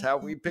 Notice how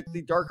we picked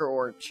the darker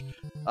orange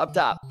up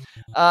top.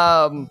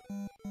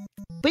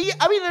 But yeah,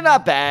 I mean, they're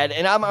not bad.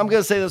 And I'm going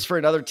to say this for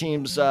another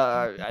team's,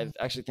 I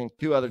actually think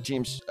 2 other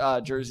teams'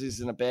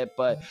 jerseys in a bit,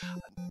 but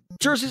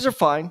jerseys are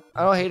fine.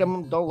 I don't hate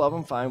them, don't love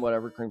them, fine,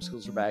 whatever.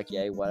 Creamsicles are back,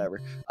 yay,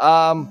 whatever.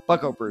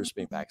 Bucko Bruce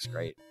being back is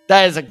great.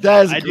 That is a great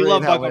I do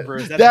love Bucko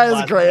Bruce. That is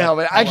a great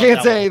helmet. I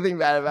can't say anything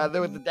bad about it.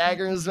 With the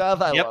dagger in his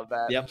mouth, I love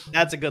that. Yep,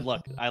 that's a good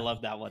look. I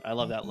love that one. I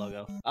love that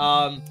logo.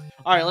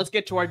 All right, let's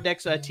get to our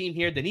next team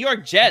here, the New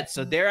York Jets.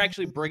 So they're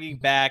actually bringing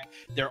back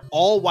their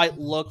all-white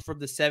look from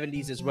the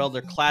 70s as well,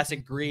 their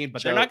classic green,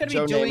 but they're not going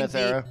to be doing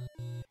the...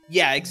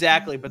 Yeah,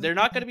 exactly. But they're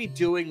not going to be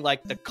doing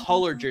like the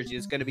color jersey.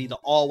 It's going to be the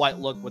all-white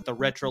look with the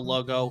retro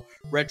logo,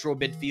 retro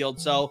midfield.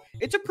 So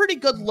it's a pretty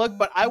good look,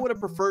 but I would have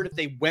preferred if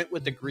they went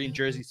with the green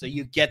jersey. So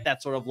you get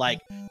that sort of like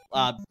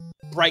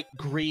bright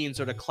green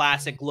sort of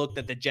classic look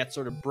that the Jets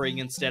sort of bring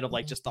instead of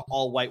like just the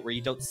all-white where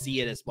you don't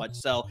see it as much.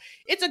 So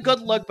it's a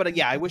good look, but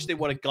yeah, I wish they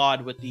would have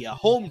gone with the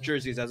home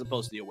jerseys as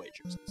opposed to the away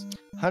jerseys.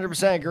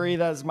 100% agree.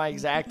 That's my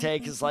exact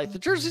take. Is like the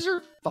jerseys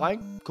are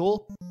fine,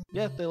 cool.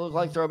 Yeah, they look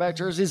like throwback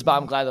jerseys, but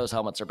I'm glad those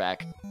helmets are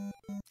back.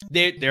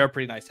 They're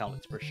pretty nice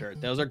helmets for sure.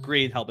 Those are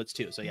green helmets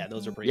too. So yeah,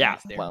 those are pretty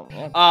nice there. Well,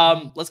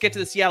 yeah. Let's get to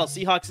the Seattle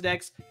Seahawks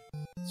next.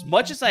 As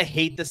much as I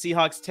hate the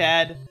Seahawks,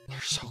 Tad,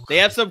 they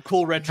have some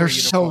cool retro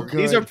uniforms. So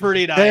good. These are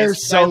pretty nice. They're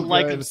so I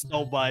like them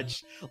so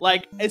much.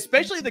 Like,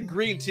 especially the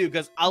green, too,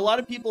 because a lot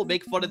of people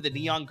make fun of the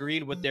neon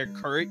green with their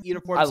current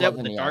uniform set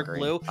with the dark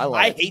blue.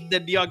 I hate the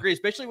neon green,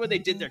 especially when they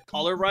did their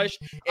color rush.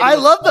 I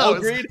love those.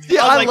 Green.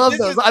 Yeah, I love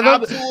those. I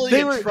love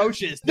they were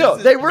atrocious. No,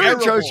 they were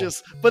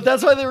atrocious, but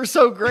that's why they were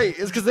so great,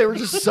 is because they were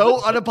just so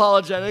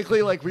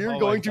unapologetically like, we were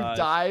going to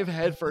dive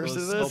headfirst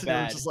into this, and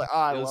we were just like,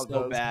 I love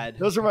those.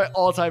 Those are my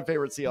all-time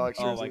favorite Seahawks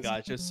jerseys. Oh my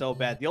gosh, it's so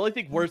bad. The only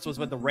thing worse was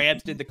when the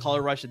Rams did the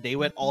color rush and they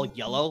went all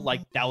yellow.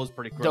 Like, that was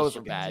pretty gross. Those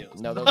are bad.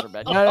 No, those are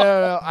bad. No.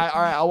 All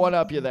right, I'll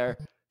one-up you there.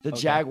 The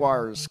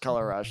Jaguars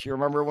color rush. You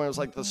remember when it was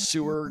like the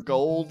sewer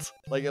gold?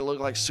 Like it looked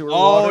like sewer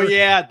water? Oh,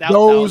 yeah.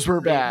 Those were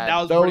bad.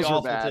 That was pretty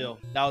awful, too.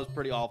 That was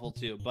pretty awful,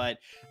 too. But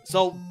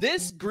so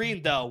this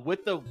green, though,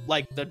 with the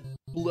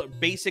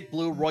basic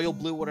blue, royal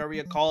blue, whatever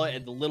you call it,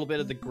 and the little bit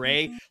of the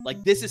gray,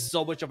 like this is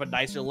so much of a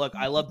nicer look.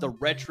 I love the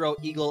retro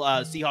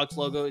Seahawks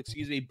logo,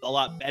 a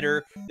lot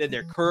better than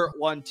their current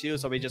one, too.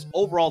 So I mean, just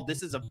overall,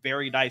 this is a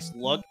very nice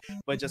look,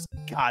 but just,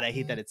 God, I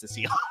hate that it's a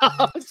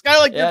Seahawks. It's kind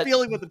of like you're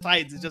feeling with the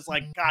Titans. It's just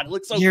like, God, it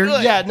looks so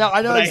good. Yeah, no,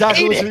 I know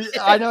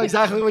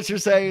exactly what you're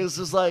saying. It's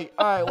just like,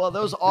 all right, well,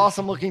 those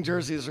awesome looking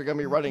jerseys are going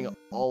to be running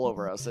all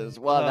over us.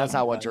 Well, that's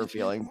not what you're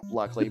feeling,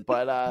 luckily.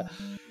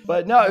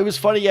 But no, it was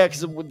funny, yeah,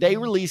 because they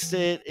released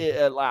it,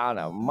 I don't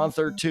know, a month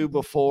or two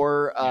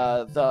before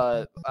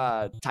the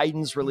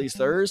Titans released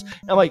theirs.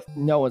 And I'm like,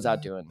 no one's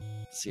out doing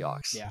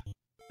Seahawks. Yeah.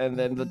 And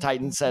then the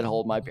Titans said,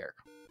 hold my beer.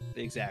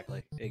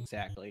 Exactly.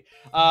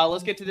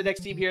 Let's get to the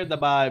next team here.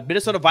 The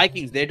Minnesota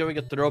Vikings. They're doing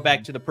a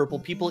throwback to the purple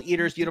People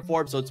Eaters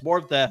uniform. So it's more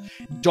of the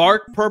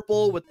dark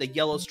purple with the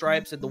yellow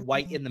stripes and the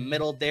white in the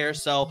middle there.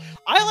 So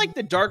I like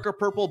the darker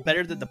purple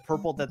better than the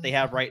purple that they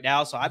have right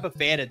now. So I'm a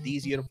fan of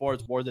these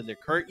uniforms more than their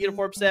current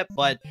uniform set.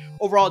 But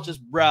overall,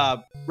 just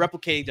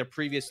replicating their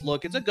previous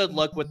look. It's a good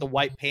look with the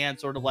white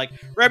pants, sort of like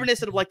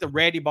reminiscent of like the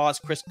Randy Moss,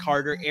 Chris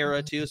Carter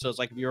era too. So it's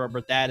like if you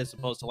remember that as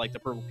opposed to like the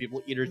purple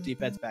People Eaters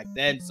defense back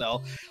then.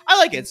 So I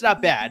like it. It's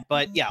not bad,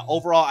 but yeah,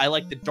 overall, I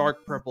like the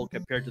dark purple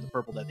compared to the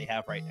purple that they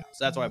have right now.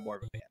 So that's why I'm more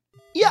of a fan.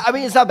 Yeah, I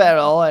mean, it's not bad at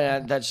all,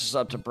 and that's just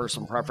up to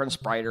personal preference,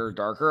 brighter or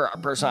darker.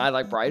 Personally, I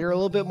like brighter a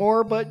little bit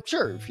more, but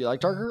sure, if you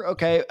like darker,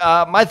 okay.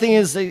 My thing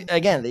is,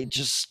 they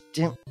just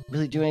didn't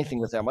really do anything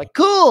with them. Like,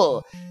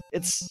 cool,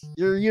 it's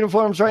your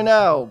uniforms right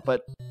now,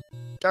 but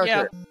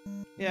darker.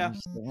 Yeah.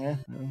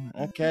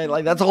 Okay.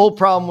 Like that's the whole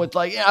problem with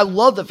like, I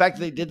love the fact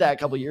that they did that a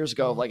couple years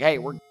ago. Like, hey,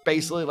 we're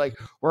basically like,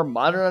 we're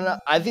modern.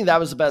 I think that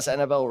was the best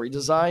NFL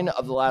redesign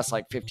of the last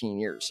like 15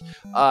 years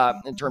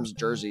in terms of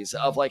jerseys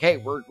of like, hey,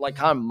 we're like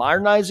kind of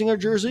modernizing our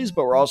jerseys,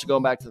 but we're also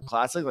going back to the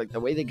classic. Like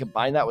the way they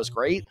combined that was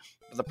great.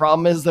 But the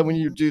problem is that when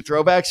you do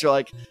throwbacks, you're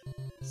like,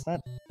 it's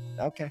not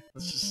okay.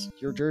 It's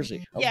just your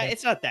jersey. Okay. Yeah,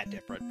 it's not that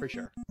different for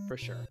sure.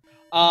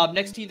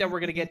 Next team that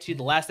we're going to get to,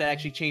 the last that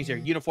actually changed their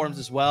uniforms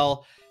as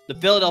well. the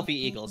Philadelphia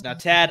Eagles. Now,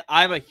 Tad,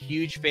 I'm a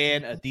huge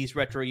fan of these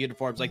retro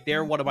uniforms. Like,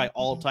 they're one of my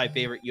all-time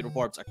favorite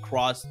uniforms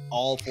across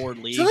all 4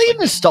 leagues. Is it like a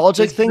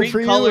nostalgic thing for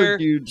you? Or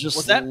do you just,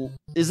 what's that?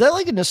 Is that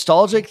like a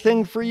nostalgic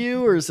thing for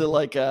you, or is it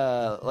like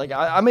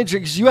I'm interested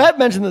because you have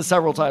mentioned this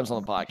several times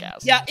on the podcast.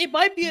 Yeah, it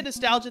might be a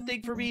nostalgia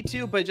thing for me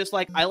too, but just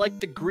like I like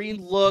the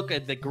green look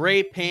and the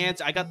gray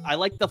pants. I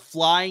like the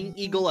flying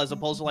eagle as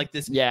opposed to like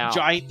this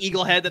giant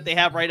eagle head that they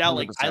have right now.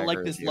 Like I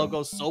like this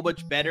logo so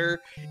much better,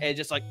 and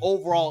just like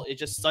overall, it's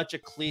just such a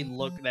clean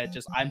look that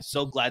just I'm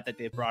so glad that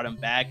they brought him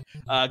back.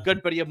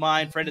 Good buddy of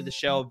mine, friend of the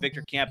show,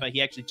 Victor Campa,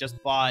 he actually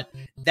just bought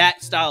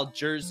that style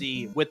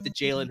jersey with the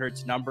Jalen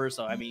Hurts number,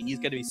 so I mean he's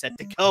gonna be set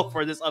to go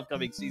for this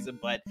upcoming season.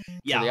 But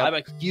yeah, I'm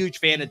a huge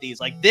fan of these.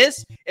 Like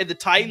this and the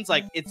Titans,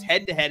 like it's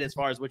head to head as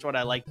far as which one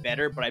I like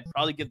better, but I'd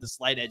probably give the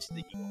slight edge to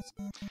the Eagles.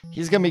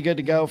 He's gonna be good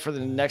to go for the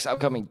next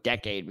upcoming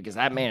decade because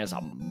that man is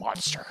a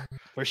monster.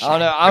 For sure.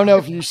 I don't know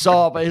if you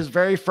saw, but his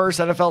very first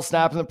NFL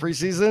snap in the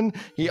preseason,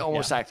 he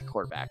almost sacked the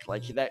quarterback.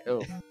 Like that.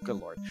 Oh, good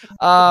Lord.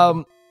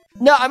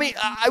 No, I mean,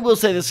 I will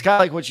say this, kind of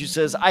like what you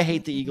says. I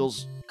hate the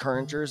Eagles'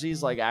 current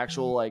jerseys, like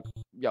actual, like,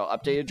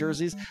 updated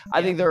jerseys.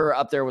 I think they're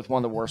up there with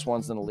one of the worst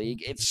ones in the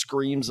league. It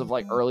screams of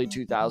like early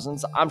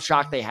 2000s. I'm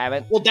shocked they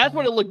haven't. Well, that's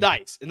when it looked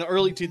nice in the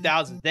early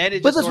 2000s. Then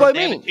it but that's what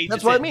I mean.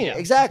 That's what I mean. Yeah.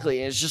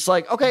 Exactly. It's just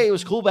like, okay, it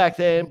was cool back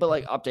then, but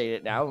like update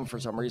it now. And for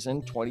some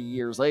reason, 20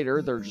 years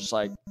later, they're just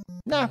like,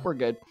 nah, we're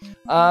good.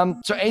 So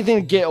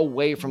anything to get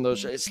away from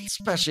those,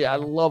 especially, I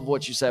love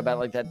what you said about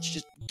like that.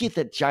 Just get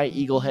that giant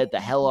eagle head the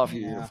hell off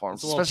your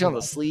uniforms, especially on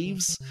the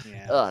sleeves.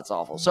 Yeah. Oh, that's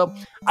awful. So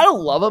I don't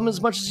love them as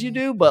much as you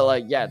do, but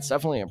like, yeah, it's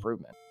definitely an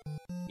improvement.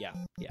 Yeah,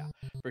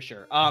 for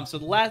sure. So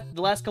the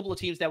last couple of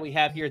teams that we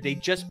have here, they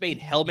just made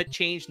helmet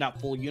change,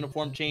 not full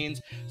uniform change.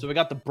 So we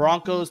got the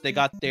Broncos. They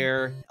got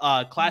their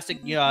classic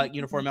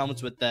uniform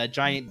helmets with the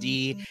giant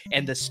D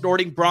and the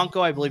snorting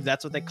Bronco. I believe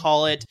that's what they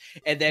call it.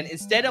 And then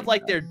instead of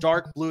like their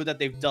dark blue that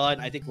they've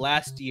done, I think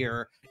last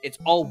year, it's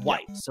all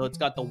white. So it's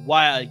got the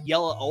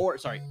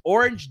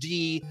orange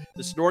D,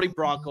 the snorting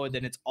Bronco, and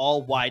then it's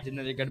all white. And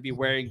then they're going to be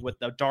wearing with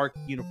the dark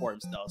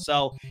uniforms though.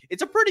 So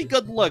it's a pretty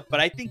good look, but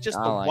I think just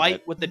the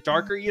white with the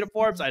darker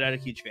uniforms, I'm not a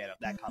huge fan of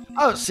that combination.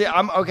 Oh, see,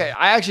 I'm okay.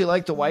 I actually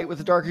like the white with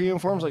the darker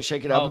uniforms, like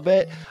shake it up a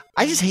bit.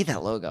 I just hate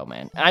that logo,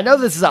 man. And I know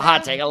this is a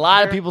hot take. A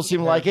lot of people seem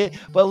to like it,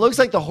 but it looks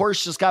like the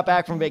horse just got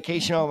back from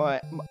vacation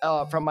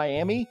from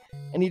Miami,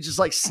 and he just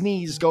like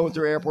sneezed going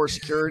through airport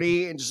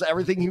security, and just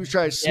everything he was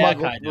trying to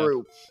smuggle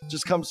through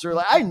just comes through.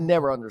 Like, I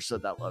never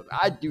understood that logo.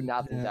 I do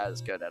not think that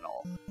is good at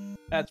all.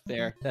 That's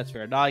fair.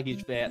 Not a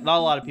huge fan. Not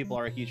a lot of people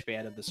are a huge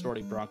fan of the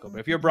snorting Bronco, but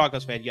if you're a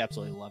Broncos fan, you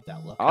absolutely love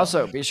that look.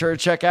 Also, be sure to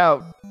check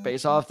out,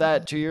 based off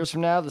that, 2 years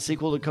from now, the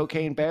sequel to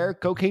Cocaine Bear,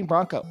 Cocaine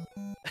Bronco.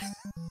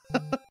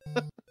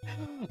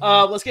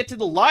 Let's get to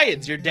the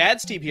Lions, your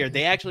dad's team here.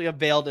 They actually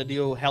unveiled a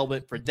new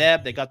helmet for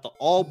them. They got the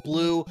all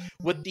blue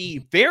with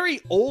the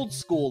very old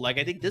school. Like,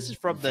 I think this is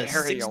from the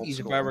 60s,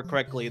 if I remember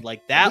correctly.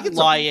 Like that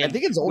lion. I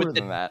think it's older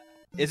than that.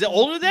 Is it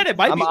older than that? It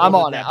might be. I'm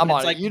on it. I'm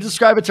on it. You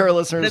describe it to our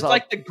listeners. It's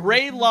like the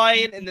gray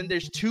lion, and then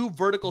there's 2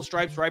 vertical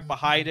stripes right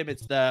behind him.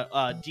 It's the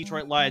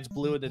Detroit Lions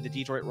blue, and then the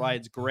Detroit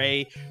Lions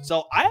gray.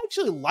 So I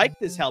actually like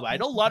this helmet. I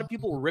know a lot of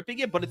people were ripping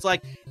it, but it's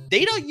like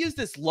they don't use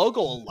this logo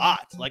a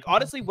lot. Like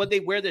honestly, when they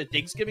wear their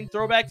Thanksgiving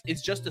throwbacks,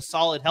 it's just a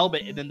solid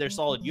helmet, and then they're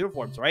solid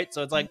uniforms, right?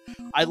 So it's like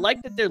I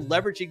like that they're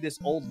leveraging this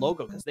old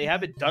logo because they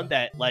haven't done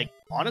that like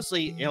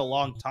honestly in a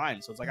long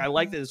time. So it's like I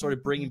like that it's sort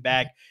of bringing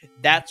back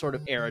that sort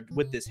of era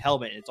with this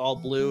helmet. It's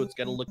all blue. It's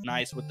gonna look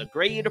nice with the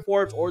gray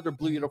uniforms or the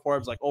blue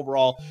uniforms. Like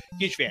overall,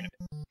 huge fan of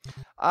it.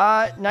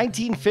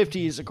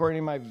 1950s, according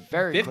to my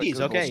very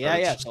 50s. Okay,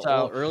 yeah.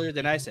 So earlier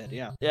than I said,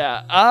 yeah.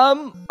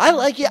 I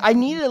like it. I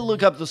needed to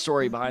look up the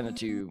story behind the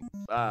two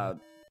lines.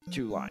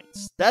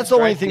 That's the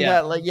only thing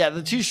that, like,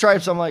 the 2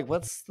 stripes. I'm like,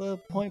 what's the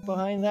point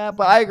behind that?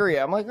 But I agree.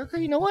 I'm like,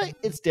 okay, you know what?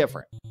 It's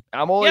different.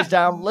 I'm always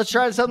down. Let's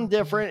try something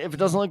different. If it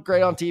doesn't look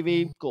great on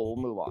TV, cool.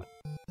 We'll move on.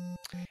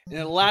 And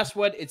then the last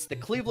one, it's the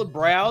Cleveland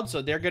Browns.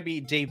 So they're going to be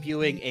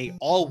debuting a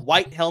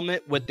all-white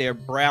helmet with their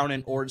brown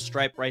and orange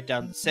stripe right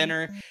down the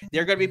center.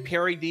 They're going to be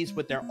pairing these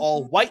with their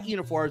all-white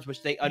uniforms,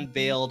 which they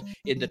unveiled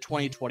in the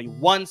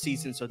 2021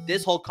 season. So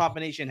this whole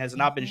combination has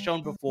not been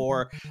shown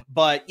before.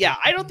 But yeah,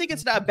 I don't think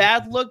it's not a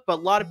bad look, but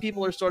a lot of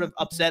people are sort of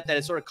upset that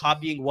it's sort of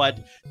copying what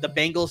the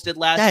Bengals did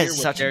last year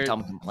with their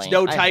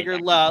Snow Tiger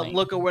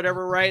look or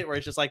whatever, right? Where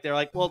it's just like, they're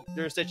like, well,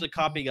 they're essentially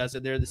copying us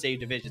and they're in the same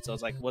division. So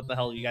it's like, what the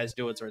hell are you guys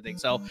doing sort of thing?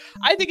 So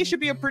I think it should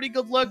be a pretty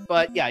good look,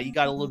 but yeah, you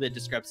got a little bit of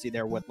discrepancy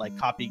there with like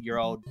copying your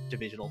own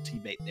divisional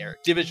team there.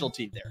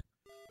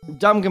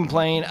 Dumb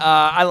complaint.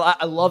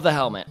 I love the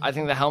helmet. I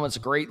think the helmet's a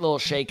great little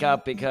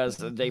shakeup because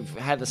they've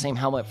had the same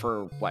helmet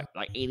for like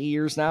 80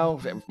 years now,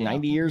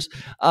 90 years.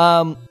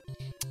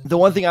 The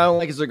one thing I don't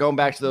like is they're going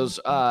back to those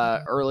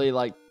early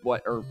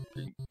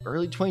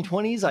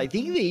 2020s. I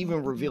think they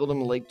even revealed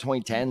them in late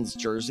 2010s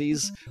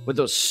jerseys with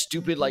those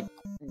stupid like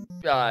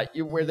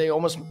where they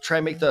almost try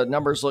and make the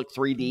numbers look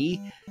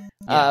 3D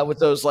with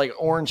those like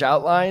orange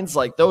outlines.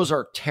 Like those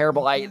are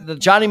terrible. The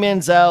Johnny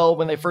Manziel,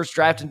 when they first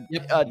drafted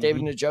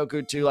David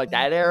Njoku to like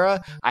that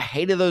era, I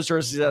hated those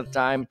jerseys at the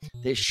time.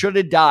 They should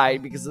have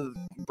died because the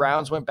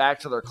Browns went back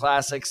to their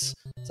classics.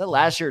 Is that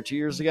last year or 2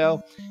 years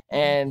ago?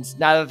 And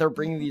now that they're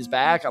bringing these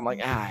back, I'm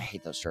like, I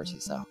hate those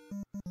jerseys though.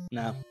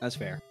 No, that's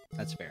fair.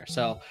 That's fair.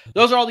 So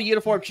those are all the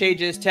uniform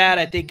changes. Tad,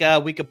 I think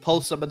we could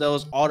post some of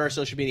those on our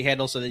social media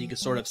handles so that you can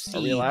sort of see.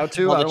 Are we allowed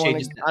to? I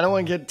don't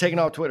want to get taken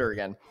off Twitter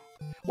again.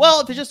 Well,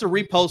 if it's just a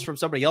repost from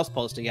somebody else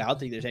posting it, I don't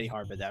think there's any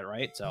harm in that,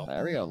 right? So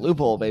there we go.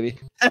 Loophole, baby.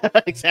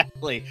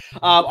 Exactly.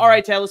 All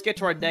right, Tad, let's get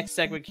to our next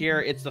segment here.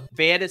 It's the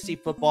fantasy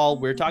football.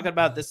 We're talking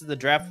about this is the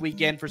draft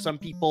weekend for some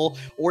people,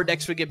 or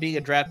next weekend being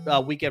a draft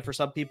weekend for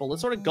some people.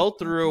 Let's sort of go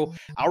through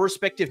our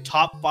respective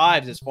top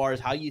fives as far as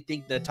how you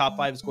think the top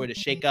five is going to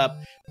shake up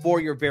for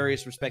your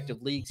various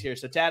respective leagues here.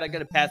 So, Tad, I'm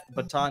going to pass the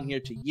baton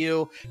here to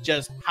you.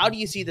 Just how do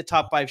you see the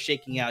top five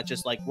shaking out?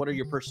 Just like what are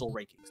your personal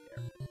rankings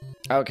there?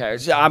 Okay,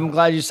 so I'm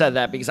glad you said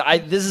that because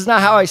this is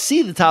not how I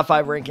see the top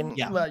five ranking,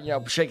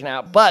 shaking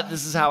out. But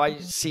this is how I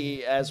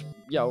see, as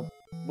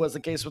was the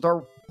case with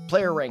our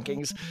player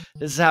rankings.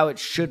 This is how it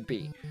should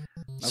be.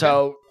 Okay.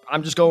 So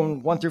I'm just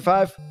going 1 through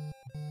 5.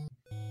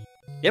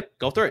 Yep,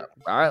 go through it.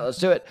 All right, let's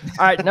do it.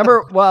 All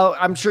right, well,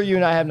 I'm sure you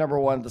and I have number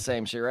 1 the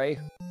same. So you ready?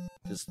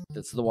 This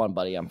is the one,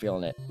 buddy. I'm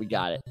feeling it. We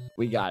got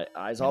it.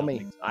 Eyes on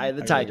me. Eye of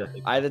the tiger.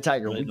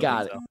 We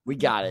got it. We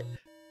got it.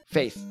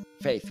 Faith.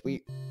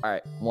 All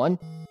right. 1,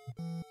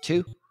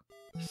 2,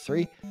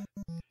 3.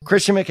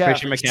 Christian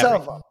McCaffrey. Son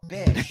of a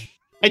bitch.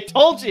 I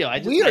told you.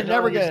 We are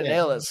never going to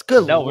nail this.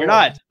 Good No, Lord. We're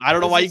not. I don't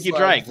know why you keep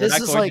trying. We're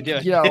not going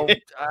to do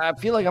it. I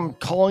feel like I'm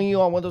calling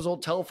you on one of those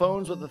old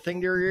telephones with the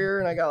thing to your ear,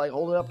 and I got like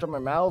hold it up to my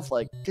mouth.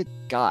 Like, good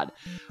God.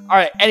 All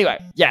right. Anyway,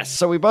 yes.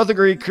 So we both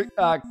agree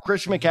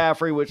Christian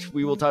McCaffrey, which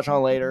we will touch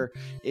on later,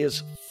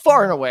 is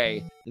far and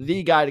away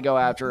the guy to go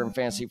after in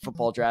fantasy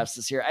football drafts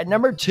this year. At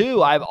number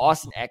 2, I have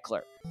Austin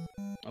Eckler.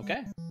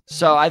 Okay.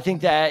 So I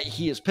think that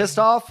he is pissed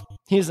off.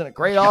 He's in a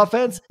great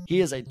offense.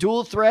 He is a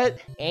dual threat,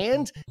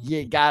 and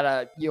you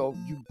gotta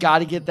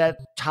get that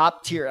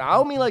top tier. I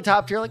don't mean like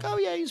top tier, like, oh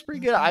yeah, he's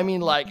pretty good. I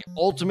mean like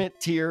ultimate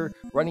tier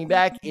running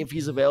back if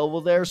he's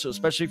available there. So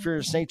especially if you're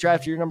in a snake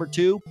draft, you're number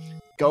 2,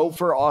 go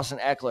for Austin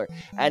Eckler.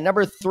 At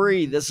number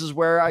 3, this is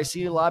where I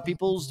see a lot of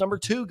people's number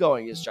 2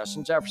 going is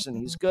Justin Jefferson.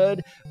 He's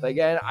good, but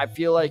again, I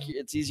feel like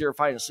it's easier to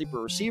find a sleeper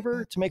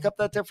receiver to make up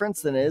that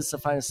difference than it is to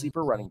find a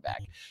sleeper running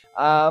back.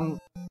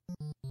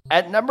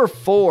 At number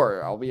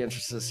 4, I'll be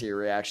interested to see your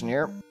reaction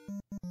here.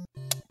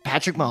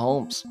 Patrick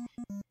Mahomes.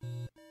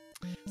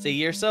 See,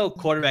 you're so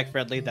quarterback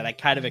friendly that I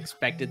kind of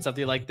expected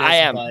something like this. I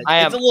am.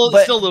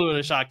 It's still a little bit of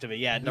a shock to me.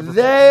 Yeah,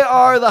 they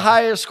are the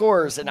highest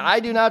scorers, and I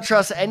do not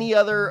trust any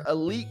other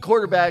elite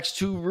quarterbacks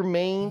to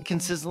remain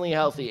consistently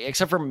healthy,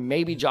 except for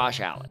maybe Josh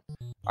Allen.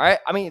 All right.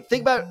 I mean,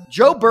 think about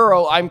Joe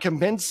Burrow. I'm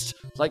convinced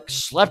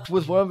slept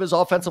with one of his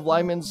offensive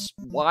linemen's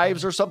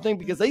wives or something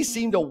because they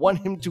seem to want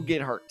him to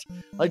get hurt.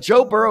 Like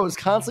Joe Burrow is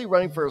constantly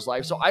running for his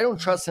life. So I don't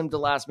trust him to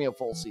last me a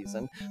full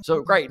season.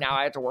 So great. Now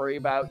I have to worry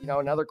about,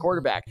 another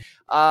quarterback.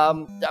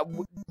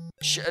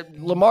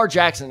 Lamar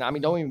Jackson. I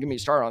mean, don't even get me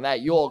started on that.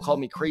 You all called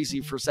me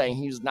crazy for saying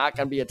he's not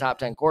going to be a top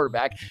 10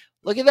 quarterback.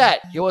 Look at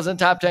that. He wasn't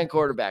a top 10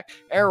 quarterback.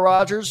 Aaron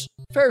Rodgers,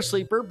 fair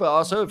sleeper, but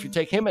also if you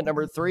take him at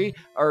number 3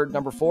 or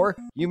number 4,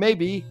 you may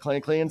be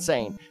clinically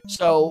insane.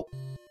 So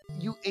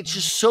it's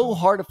just so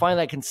hard to find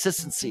that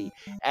consistency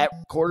at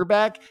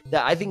quarterback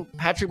that I think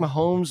Patrick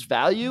Mahomes'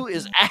 value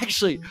is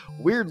actually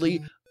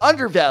weirdly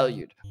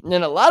undervalued.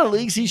 In a lot of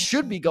leagues, he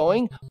should be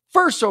going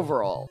first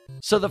overall.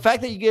 So the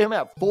fact that you get him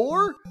at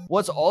 4,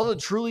 once all the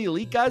truly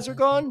elite guys are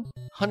gone,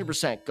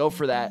 100% go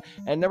for that.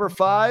 And number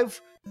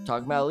 5,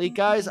 talking about elite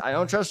guys, I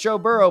don't trust Joe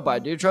Burrow, but I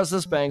do trust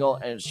this Bengal,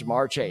 and it's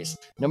Ja'Marr Chase.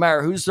 No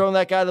matter who's throwing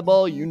that guy the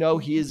ball,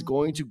 he is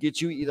going to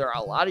get you either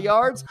a lot of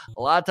yards,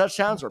 a lot of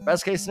touchdowns, or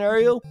best case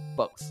scenario,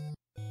 both.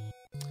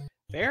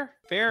 Fair.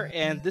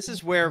 And this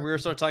is where we were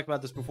sort of talking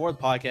about this before the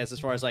podcast as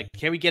far as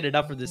can we get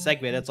enough for this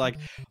segment? It's like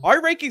our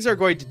rankings are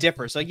going to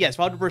differ. So yes,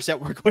 100%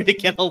 we're going to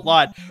get a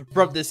lot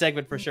from this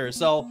segment for sure.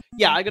 So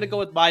yeah, I'm going to go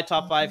with my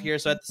top 5 here.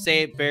 So at the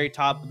same very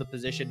top of the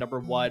position,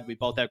 number 1, we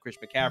both have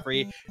Christian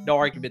McCaffrey. No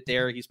argument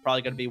there. He's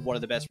probably going to be one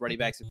of the best running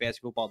backs in fantasy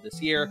football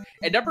this year.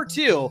 And number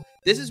 2,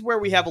 this is where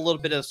we have a little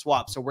bit of a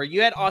swap. So where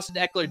you had Austin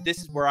Eckler,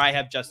 this is where I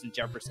have Justin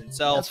Jefferson.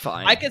 So that's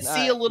fine. I can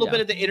see a little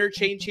bit of the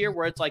interchange here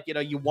where it's like,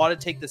 you want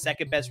to take the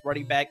second best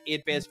running back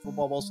in fantasy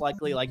football, most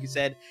likely, like you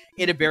said,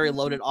 in a very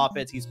loaded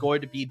offense. He's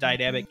going to be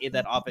dynamic in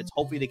that offense,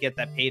 hopefully to get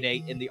that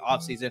payday in the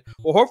offseason,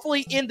 or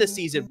hopefully in the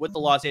season with the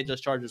Los Angeles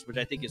Chargers, which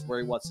I think is where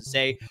he wants to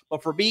stay.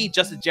 But for me,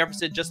 Justin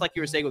Jefferson, just like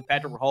you were saying with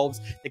Patrick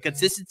Mahomes, the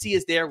consistency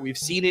is there. We've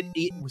seen it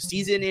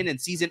season in and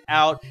season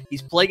out.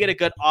 He's playing in a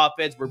good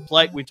offense.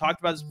 We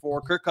talked about this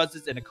before. Kirk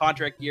Cousins in a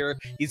contract year.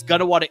 He's going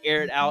to want to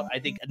air it out. I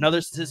think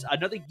another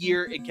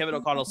year in Kevin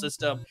O'Connell's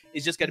system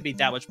is just going to be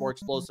that much more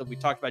explosive. We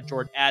talked about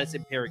Jordan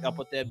Addison pairing up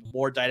with him,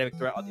 more dynamic dynamic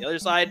threat on the other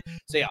side.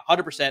 So yeah,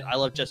 100%. I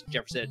love Justin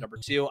Jefferson at number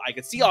 2. I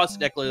could see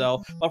Austin Ekeler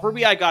though, but for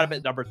me, I got him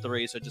at number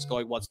 3. So just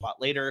going one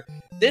spot later.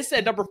 This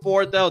at number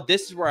 4 though,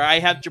 this is where I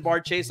have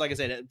Ja'Marr Chase. Like I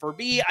said, for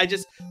me,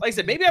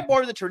 maybe I'm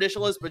more of the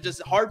traditionalist, but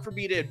just hard for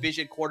me to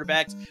envision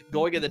quarterbacks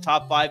going in the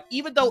top 5,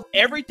 even though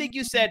everything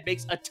you said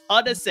makes a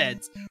ton of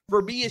sense.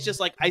 For me, it's just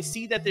like, I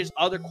see that there's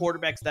other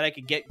quarterbacks that I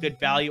could get good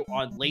value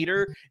on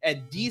later,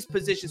 and these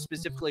positions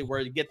specifically where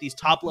you get these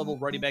top level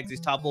running backs, these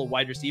top level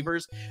wide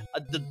receivers,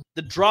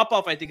 the drop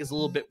off I think is a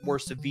little bit more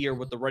severe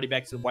with the running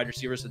backs and wide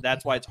receivers, so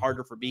that's why it's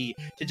harder for me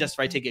to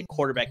justify taking a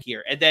quarterback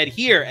here. And then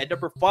here at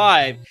number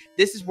 5,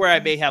 this is where I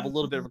may have a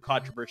little bit of a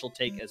controversial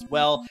take as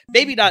well.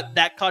 Maybe not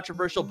that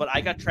controversial, but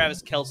I got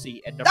Travis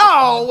Kelce at number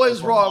 5. What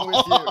is wrong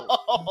with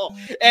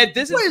you? And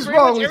this what is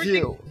wrong with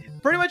you?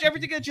 Pretty much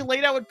everything that you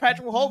laid out with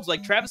Patrick Mahomes.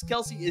 Like, Travis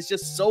Kelce is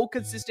just so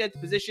consistent at the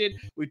position.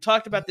 We've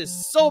talked about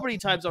this so many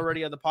times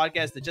already on the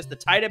podcast that just the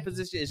tight end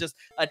position is just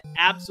an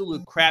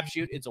absolute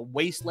crapshoot. It's a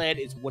wasteland.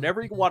 It's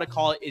whatever you want to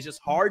call it. It's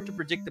just hard to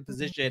predict the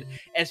position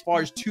as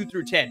far as 2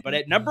 through 10. But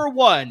at number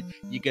 1,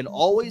 you can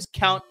always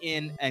count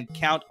in and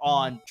count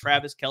on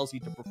Travis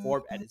Kelce to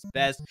perform at his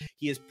best.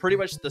 He is pretty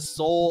much the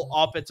sole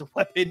offensive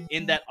weapon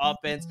in that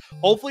offense.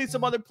 Hopefully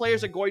some other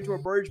players are going to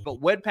emerge, but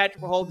when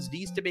Patrick Mahomes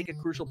needs to make a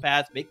crucial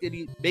pass,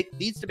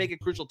 needs to make a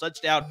crucial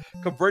touchdown,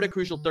 convert a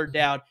crucial third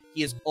down,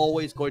 he is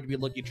always going to be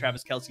looking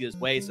Travis Kelce his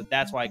way. So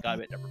that's why I got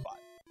him at number 5.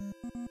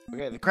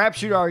 Okay, the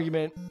crapshoot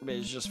argument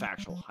is just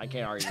factual. I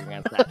can't argue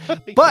against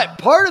that. But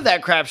part of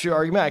that crapshoot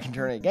argument, I can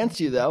turn it against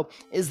you, though,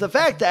 is the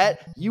fact that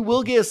you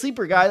will get a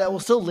sleeper guy that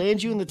will still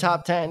land you in the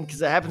top 10, because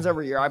it happens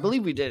every year. I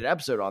believe we did an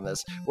episode on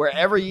this, where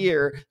every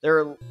year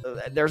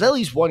there's at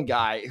least one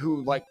guy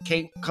who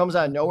comes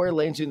out of nowhere,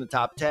 lands you in the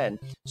top 10.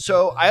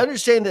 So I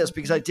understand this,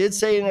 because I did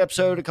say in an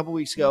episode a couple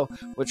weeks ago,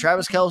 with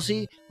Travis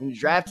Kelce, when you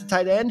draft a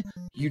tight end,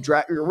 you're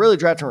really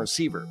drafting a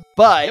receiver.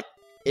 But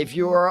if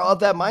you are of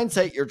that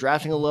mindset, you're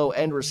drafting a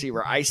low-end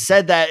receiver. I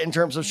said that in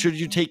terms of should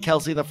you take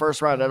Kelce in the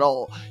first round at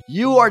all.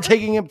 You are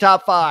taking him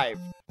top 5.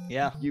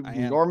 Yeah, you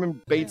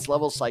Norman Bates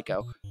level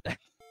psycho.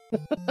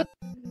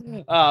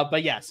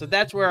 But yeah, so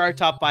that's where our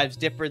top 5s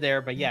differ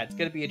there. But yeah, it's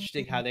going to be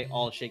interesting how they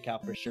all shake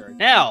out for sure.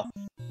 Now,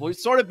 we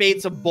sort of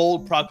made some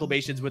bold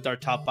proclamations with our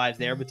top 5s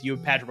there, with you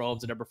and Patrick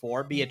Mahomes at number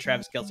 4, me and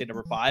Travis Kelce at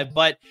number 5.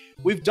 But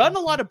we've done a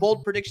lot of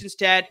bold predictions,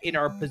 Tad, in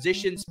our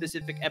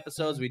position-specific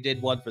episodes. We did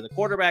one for the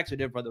quarterbacks, we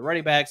did one for the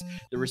running backs,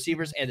 the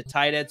receivers, and the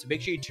tight ends. So make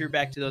sure you tune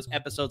back to those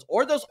episodes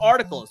or those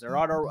articles. They're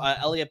on our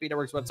LEFB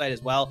Network's website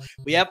as well.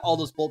 We have all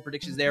those bold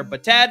predictions there.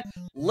 But Tad,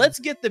 let's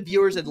get the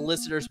viewers and the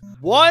listeners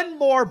one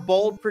more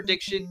bold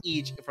prediction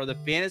each for the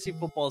fantasy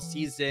football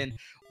season.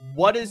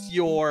 What is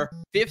your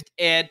 5th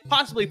and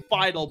possibly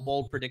final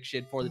bold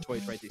prediction for the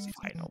 2023 season?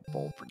 Final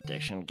bold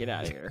prediction? Get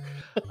out of here.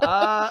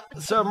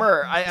 So,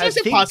 Murr, I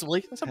think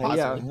possibly. That's a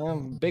possibility.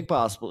 Yeah, big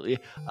possibility.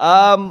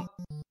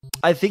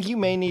 I think you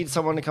may need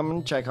someone to come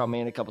and check on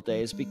me in a couple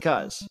days,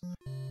 because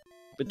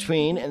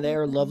and they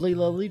are lovely,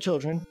 lovely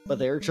children, but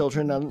they are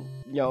children,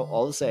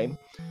 all the same.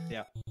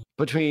 Yeah.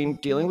 Between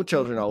dealing with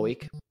children all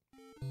week,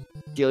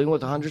 dealing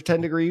with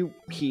 110-degree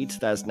heat,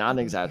 that's not an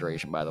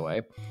exaggeration, by the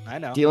way. I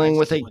know. Dealing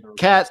with a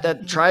cat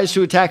that tries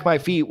to attack my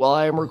feet while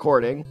I am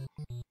recording.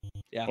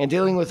 Yeah. And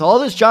dealing with all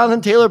this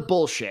Jonathan Taylor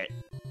bullshit.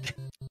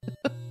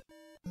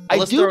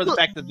 Let's throw the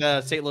fact that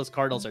the St. Louis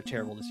Cardinals are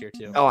terrible this year,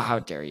 too. Oh, how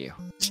dare you.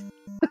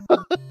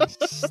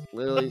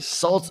 Literally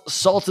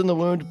salt in the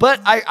wound.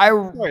 But I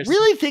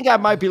really think I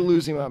might be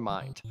losing my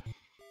mind.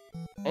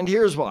 And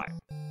here's why.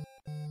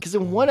 Because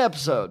in one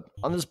episode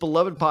on this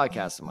beloved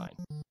podcast of mine,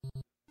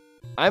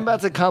 I'm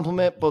about to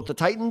compliment both the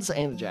Titans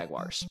and the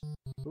Jaguars.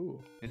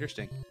 Ooh,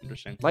 interesting.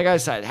 Like I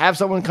said, have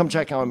someone come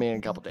check on me in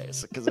a couple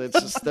days, because it's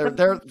just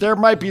there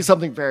might be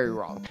something very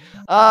wrong.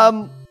 At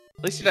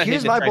least you're not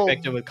hitting the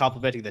trifecta with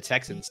complimenting the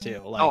Texans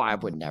too. Oh, I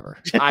would never.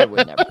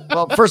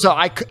 Well, first of all,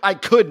 I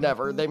could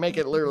never. They make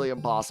it literally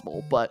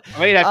impossible. But I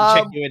might have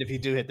to check you in if you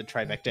do hit the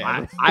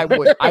trifecta.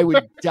 I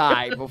would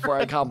die before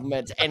I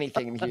compliment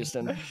anything in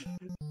Houston.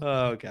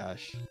 Oh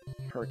gosh,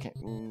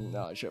 Hurricane.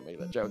 No, I shouldn't make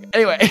that joke.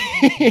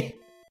 Anyway.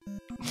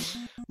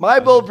 My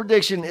bold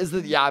prediction is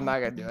that I'm not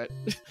gonna do it.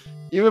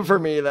 Even for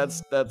me,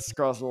 that's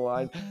crossing the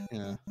line.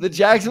 Yeah. The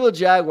Jacksonville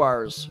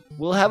Jaguars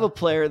will have a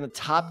player in the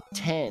top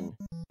 10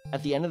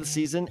 at the end of the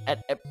season.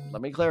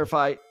 Let me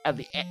clarify,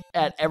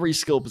 at every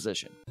skill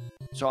position.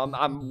 So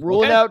I'm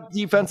ruling out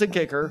defense and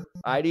kicker,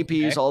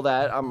 IDPs, all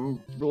that.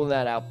 I'm ruling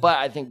that out. But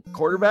I think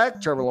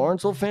quarterback Trevor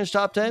Lawrence will finish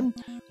top 10.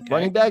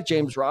 Running back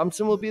James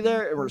Robinson will be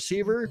there. And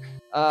receiver James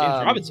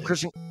Robinson.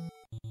 Christian.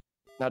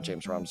 Not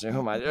James Robinson. Who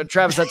am I?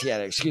 Travis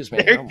Etienne. Excuse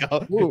me. There you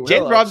go. Ooh,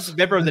 James Robinson's a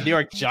member of the New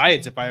York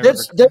Giants, if I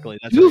remember correctly.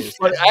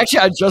 Actually,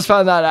 I just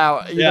found that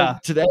out.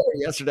 Today or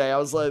yesterday. I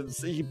was like,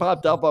 he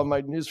popped up on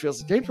my newsfeed.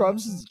 Like, James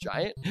Robinson's a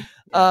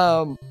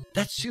Giant.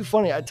 That's too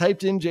funny. I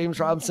typed in James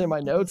Robinson in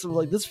my notes. I was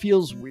like, this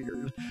feels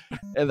weird,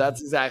 and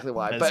that's exactly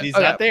why. But he's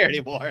not there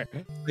anymore.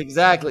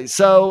 Exactly.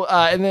 So,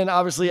 and then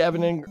obviously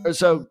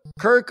so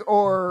Kirk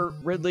or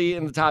Ridley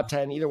in the top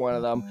 10, either one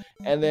of them,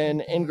 and then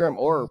Ingram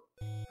or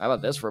How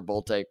about this for a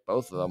bold take?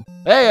 Both of them.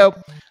 Hey-o.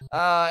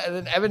 And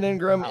then Evan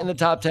Engram in the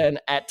top 10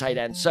 at tight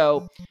end.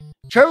 So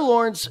Trevor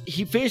Lawrence,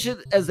 he finished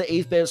as the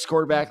 8th best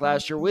quarterback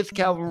last year with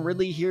Calvin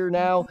Ridley here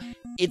now.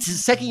 It's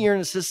his second year in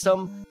the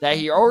system that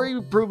he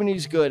already proven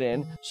he's good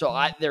in. So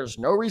there's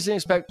no reason to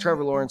expect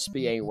Trevor Lawrence to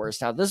be any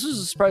worse. Now, this was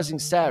a surprising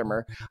stat,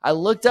 Amir. I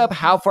looked up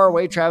how far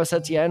away Travis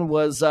Etienne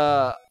was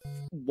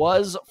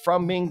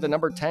from being the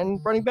number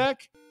 10 running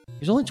back.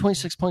 He's only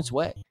 26 points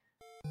away.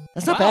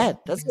 That's not bad.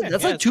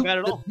 That's like two. Bad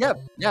at all.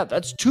 Yeah,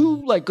 that's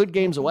 2 like good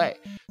games away.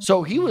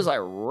 So he was like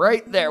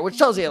right there, which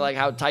tells you like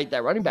how tight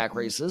that running back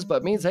race is. But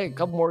it means a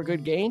couple more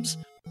good games.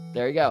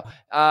 There you go.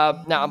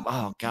 Now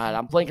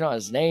I'm blanking on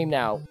his name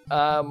now.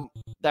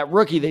 That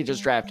rookie they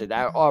just drafted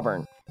at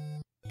Auburn,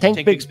 Tank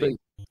Bigsby.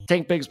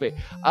 Tank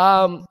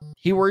Bigsby.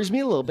 He worries me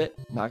a little bit,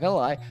 not gonna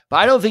lie, but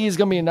I don't think he's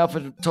gonna be enough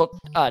of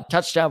a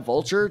touchdown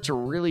vulture to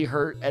really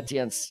hurt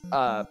Etienne's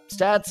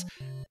stats.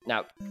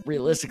 Now,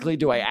 realistically,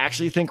 do I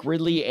actually think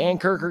Ridley and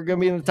Kirk are gonna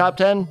be in the top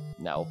 10?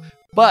 No,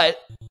 but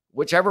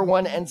whichever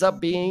one ends up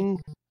being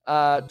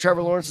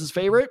Trevor Lawrence's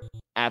favorite,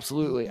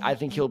 absolutely, I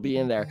think he'll be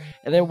in there.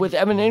 And then with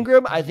Evan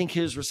Engram, I think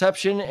his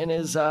reception and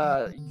his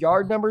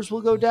yard numbers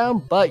will go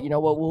down, but you know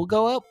what will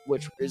go up,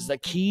 which is the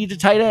key to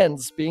tight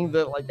ends being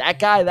that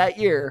guy that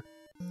year.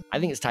 I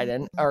think his tight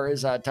end or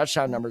his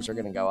touchdown numbers are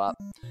going to go up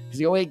because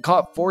he only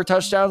caught 4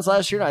 touchdowns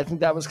last year. And I think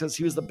that was because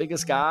he was the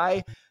biggest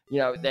guy. You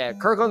know, they had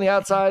Kirk on the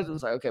outside. It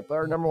was like, okay, put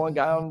our number 1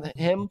 guy on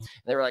him. And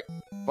they were like,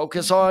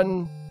 focus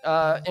on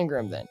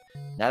Engram then.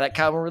 Now that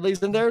Calvin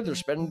Ridley's in there, they're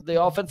spreading the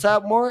offense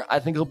out more. I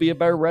think he'll be a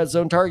better red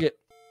zone target.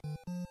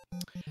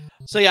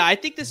 So, yeah, I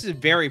think this is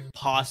very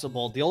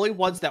possible. The only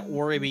ones that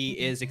worry me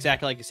is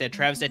exactly like I said,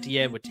 Travis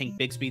Etienne with Tank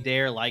Bigsby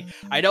there. Like,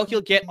 I know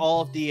he'll get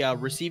all of the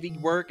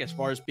receiving work as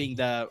far as being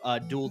the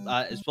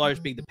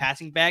the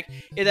passing back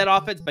in that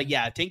offense. But,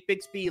 yeah, Tank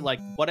Bigsby, like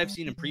what I've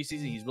seen in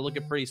preseason, he's been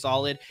looking pretty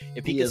solid.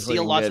 If he can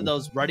steal lots of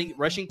those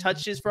rushing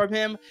touches from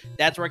him,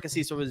 that's where I can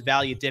see some of his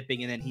value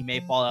dipping, and then he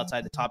may fall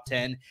outside the top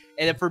 10.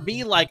 And then for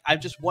me, like,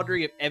 I'm just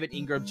wondering if Evan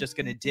Ingram's just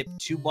going to dip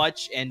too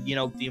much. And, you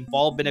know, the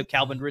involvement of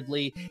Calvin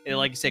Ridley and,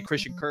 like I said,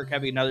 Christian Kirk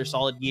having another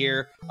solid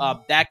year,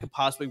 that could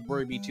possibly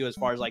worry me too, as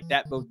far as like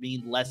that would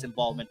mean less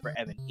involvement for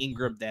Evan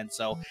Engram then.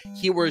 So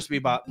he worries me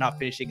about not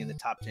finishing in the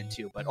top 10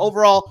 too. But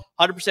overall,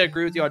 100%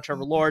 agree with you on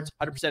Trevor Lawrence,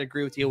 100%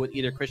 agree with you with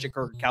either Christian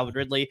Kirk or Calvin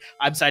Ridley.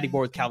 I'm siding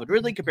more with Calvin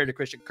Ridley compared to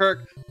Christian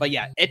Kirk. But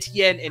yeah,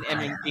 Etienne and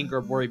Evan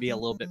Engram worry me a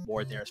little bit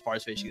more there as far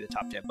as finishing in the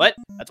top 10. But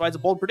that's why it's a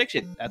bold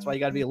prediction. That's why you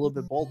got to be a little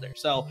bit bold there.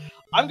 So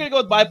I'm going to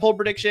go with my bold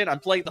prediction. I'm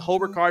playing the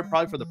Homer card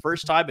probably for the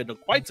first time in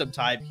quite some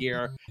time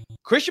here.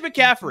 Christian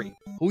McCaffrey,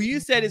 who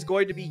you said is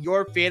going to be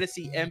your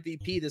fantasy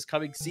MVP this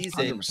coming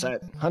season.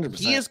 100%.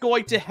 He is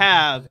going to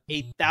have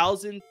a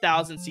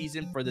 1,000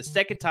 season for the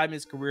second time in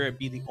his career and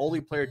be the only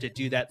player to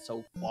do that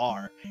so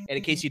far. And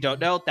in case you don't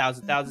know,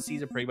 1,000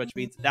 season pretty much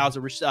means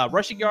 1,000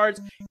 rushing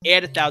yards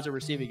and 1,000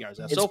 receiving yards.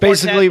 Now, it's so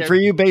basically, for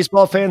you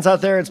baseball fans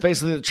out there, it's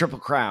basically the Triple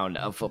Crown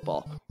of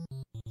football.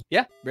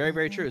 Yeah, very,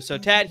 very true. So,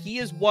 Tad, he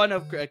is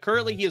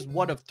currently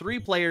 3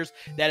 players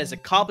that has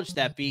accomplished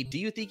that feat. Do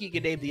you think you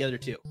can name the other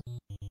 2?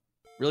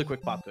 Really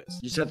quick pop quiz.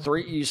 You said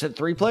 3. You said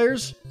 3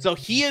 players. So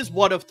he is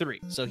one of 3.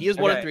 So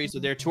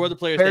there are 2 other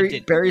players that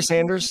did. Barry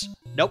Sanders.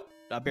 Nope,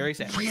 not Barry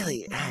Sanders.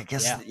 Really? I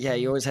guess. Yeah.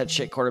 You always had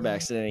shit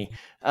quarterbacks, didn't he?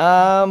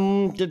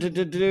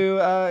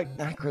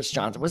 Not Chris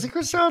Johnson. Was it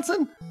Chris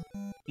Johnson?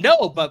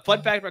 No, but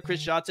fun fact about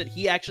Chris Johnson,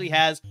 he actually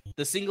has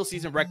the single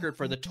season record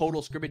for the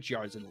total scrimmage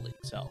yards in the league.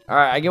 So, all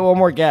right, I get one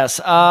more guess.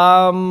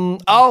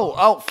 Fuck.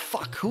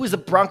 Who was the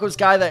Broncos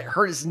guy that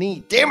hurt his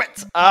knee? Damn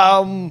it.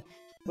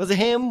 Was it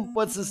him?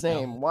 What's his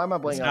name? No, why am I blanking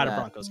on that? It's not a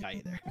Broncos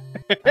guy either.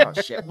 Oh,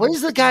 shit. What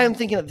is the guy I'm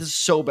thinking of? This is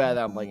so bad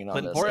that I'm blanking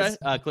on this.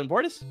 Clint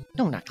Portis?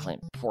 No, not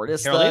Clint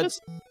Portis. Terrell Davis?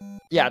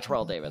 Yeah,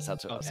 Terrell Davis.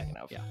 That's what I was thinking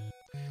of. Yeah.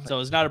 So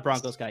it's not a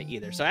Broncos guy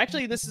either. So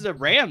actually, this is a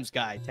Rams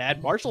guy,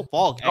 Tad. Marshall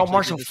Faulk.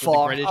 Marshall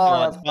Faulk.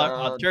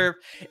 On turf.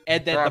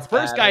 And then the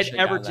first guy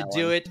ever to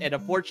do it. And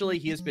unfortunately,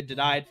 he has been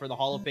denied for the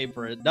Hall of Fame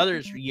for another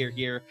year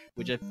here,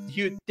 which I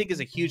think is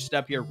a huge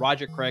step here.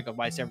 Roger Craig of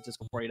my San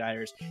Francisco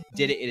 49ers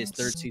did it in his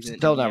 3rd season.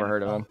 Still never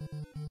heard of him.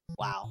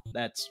 Wow,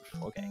 that's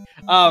okay.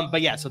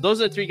 But yeah, so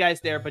those are the 3 guys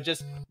there. But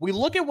just we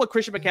look at what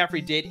Christian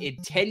McCaffrey did in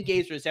 10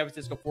 games for the San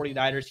Francisco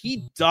 49ers.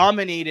 He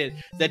dominated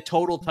the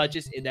total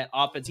touches in that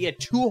offense. He had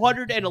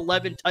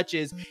 211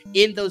 touches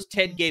in those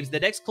 10 games. The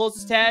next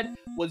closest, Tad,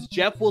 was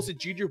Jeff Wilson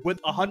Jr. with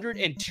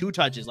 102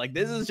 touches. Like,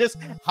 this is just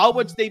how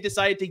much they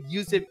decided to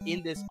use him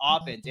in this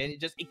offense. And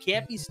it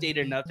can't be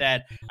stated enough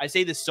that I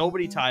say this so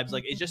many times.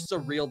 Like, it's just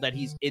surreal that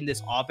he's in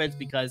this offense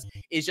because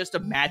it's just a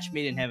match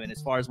made in heaven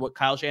as far as what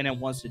Kyle Shanahan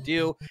wants to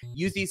do.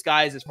 use these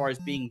guys as far as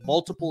being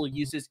multiple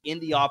uses in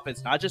the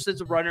offense, not just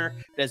as a runner,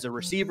 but as a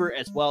receiver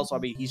as well. So, I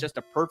mean, he's just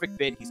a perfect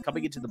fit. He's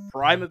coming into the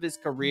prime of his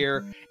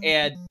career,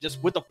 and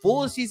just with the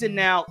full season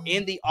now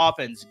in the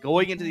offense,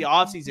 going into the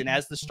offseason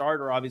as the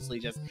starter, obviously,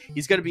 just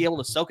he's going to be able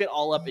to soak it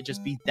all up and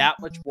just be that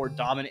much more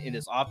dominant in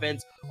this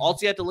offense.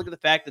 Also, you have to look at the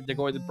fact that they're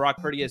going with Brock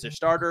Purdy as their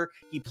starter.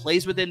 He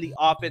plays within the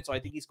offense, so I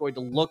think he's going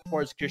to look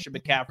towards Christian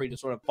McCaffrey to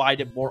sort of find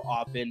him more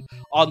often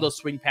on those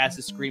swing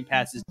passes, screen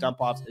passes, dump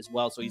offs as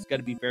well. So he's going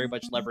to be very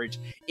much leveraged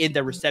in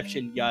the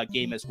reception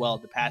game as well,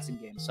 the passing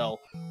game. So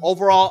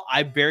overall,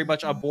 I'm very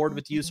much on board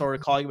with you, sort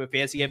of calling him a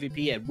fantasy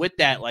MVP. And with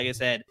that, like I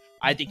said,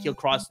 I think he'll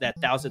cross that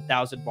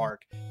 1,000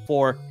 mark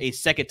for a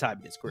second time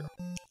in his career.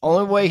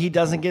 Only way he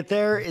doesn't get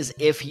there is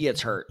if he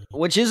gets hurt,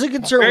 which is a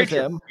concern with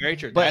him. Very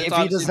true. But if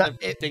he does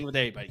not, thing with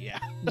anybody, yeah.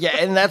 Yeah,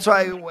 and that's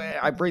why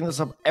I bring this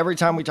up every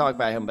time we talk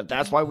about him. But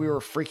that's why we were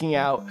freaking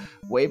out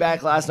way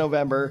back last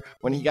November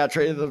when he got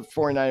traded to the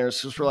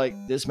 49ers, because we're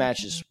like, this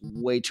match is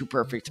way too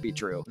perfect to be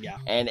true. Yeah.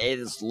 And it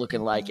is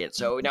looking like it.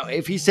 So now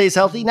if he stays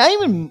healthy, not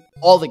even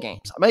all the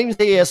games, I'm not even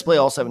saying he has to play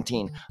all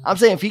 17. I'm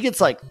saying if he gets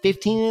like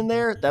 15 in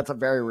there, that's a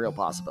very real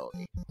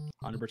possibility.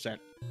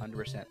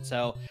 100%.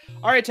 So,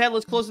 all right, Ted,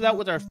 let's close it out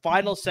with our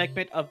final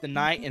segment of the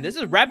night. And this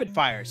is rapid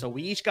fire. So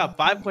we each got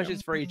 5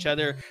 questions for each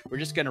other. We're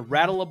just going to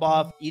rattle them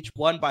off each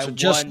one by one.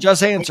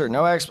 Just answer.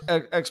 No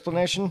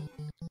explanation?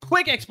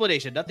 Quick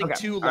explanation. Nothing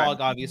too long,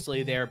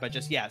 obviously, there. But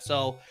just, yeah.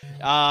 So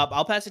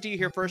I'll pass it to you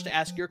here first to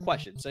ask your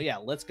question. So, yeah,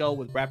 let's go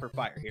with rapid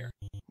fire here.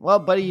 Well,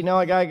 buddy, you know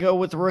I got to go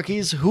with the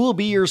rookies. Who will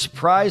be your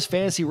surprise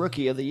fantasy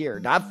rookie of the year?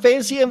 Not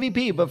fantasy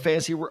MVP, but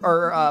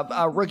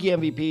rookie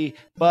MVP,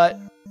 but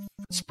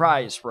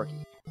surprise rookie.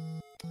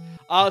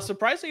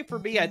 Surprisingly for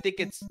me, I think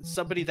it's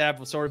somebody that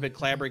I've sort of been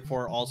clamoring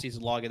for all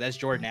season long, and that's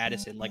Jordan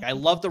Addison. Like, I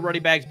love the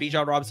running backs,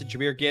 Bijan Robinson,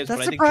 Jahmyr Gibbs,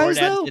 but I think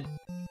Jordan Addison...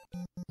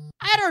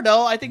 I don't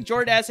know. I think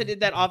Jordan Addison in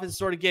that offense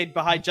sort of getting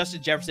behind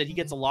Justin Jefferson. He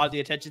gets a lot of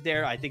the attention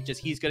there. I think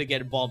just he's going to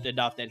get involved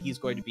enough that he's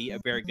going to be a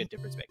very good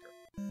difference maker.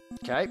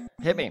 Okay,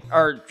 hit me.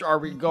 Or are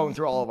we going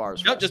through all of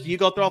ours? No, just you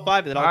go through all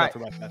 5, and then I'll go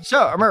through my 5.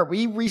 So, Amir,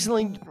 we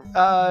recently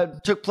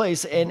took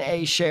place in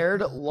a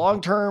shared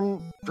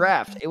long-term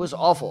draft. It was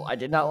awful. I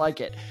did not like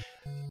it.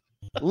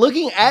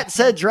 Looking at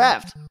said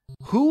draft,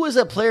 who was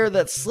a player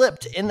that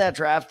slipped in that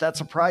draft that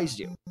surprised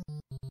you?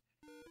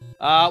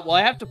 Well,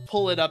 I have to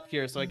pull it up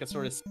here so I can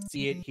sort of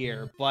see it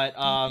here. But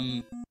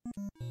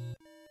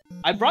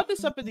I brought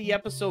this up in the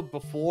episode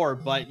before,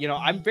 but, you know,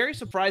 I'm very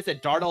surprised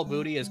that Darnell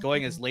Mooney is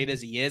going as late as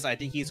he is. I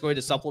think he's going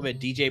to supplement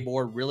DJ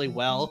Moore really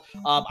well.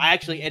 I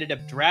actually ended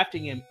up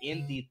drafting him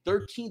in the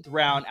 13th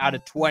round out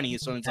of 20.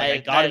 So it's like I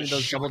got him in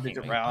those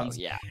double-digit rounds.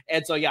 Yeah.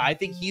 And so, yeah, I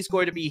think he's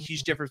going to be a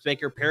huge difference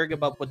maker. Pairing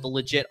him up with the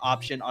legit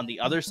option on the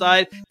other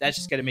side, that's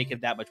just going to make him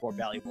that much more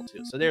valuable,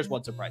 too. So there's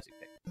one surprising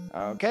thing.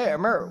 Okay,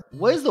 Amir,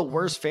 what is the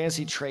worst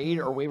fantasy trade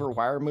or waiver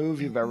wire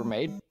move you've ever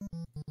made?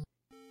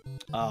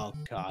 Oh,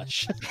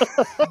 gosh.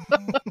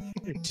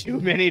 Too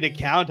many to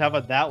count. How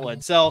about that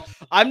one? So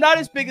I'm not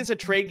as big as a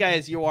trade guy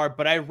as you are,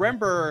 but I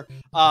remember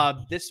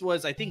this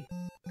was, I think,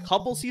 a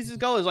couple seasons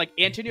ago. It was like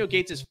Antonio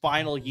Gates'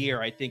 final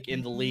year, I think,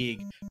 in the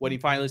league when he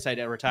finally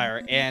decided to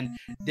retire. And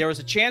there was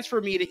a chance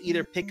for me to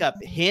either pick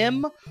up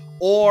him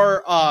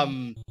or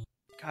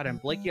God,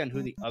 I'm blanking on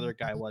who the other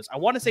guy was. I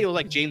want to say it was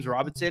like James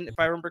Robinson, if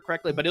I remember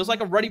correctly, but it was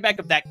like a running back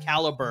of that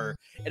caliber.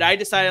 And I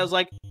decided, I was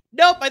like,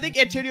 nope, I think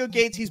Antonio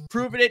Gates, he's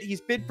proven it. He's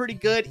been pretty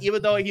good,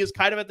 even though he was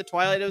kind of at the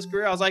twilight of his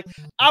career. I was like,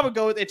 I'm going to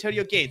go with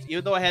Antonio Gates.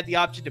 Even though I had the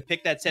option to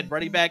pick that said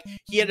running back,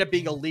 he ended up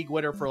being a league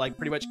winner for like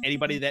pretty much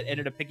anybody that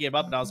ended up picking him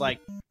up. And I was like,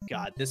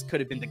 God, this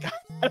could have been the guy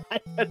that I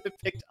could have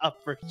picked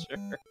up for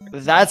sure.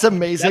 That's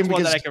amazing. That's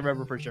one that I can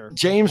remember for sure.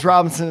 James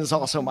Robinson is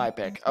also my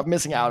pick. I'm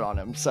missing out on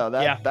him. So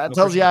that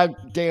tells you how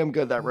damn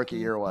good that rookie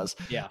year was.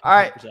 Yeah. All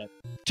right. 100%.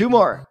 2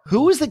 more.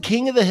 Who was the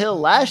king of the hill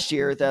last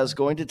year that was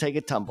going to take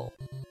a tumble?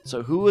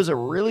 So who was a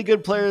really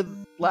good player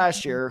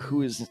last year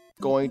who is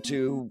going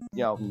to,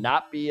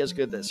 not be as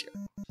good this year?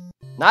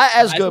 Not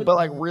as good, but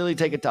like really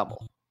take a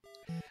tumble.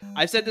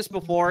 I've said this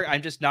before.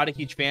 I'm just not a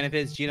huge fan of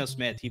his. Geno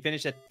Smith. He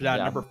finished at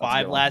number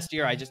 5 last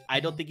year. I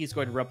don't think he's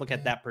going to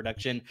replicate that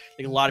production. I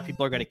think a lot of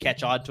people are going to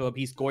catch on to him.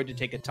 He's going to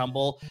take a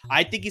tumble.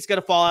 I think he's going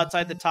to fall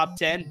outside the top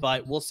 10,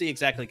 but we'll see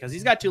exactly because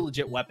he's got 2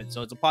 legit weapons.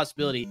 So it's a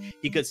possibility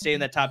he could stay in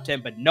the top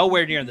 10, but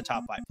nowhere near in the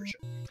top 5 for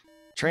sure.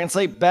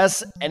 Translate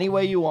best any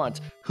way you want.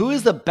 Who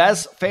is the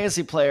best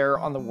fantasy player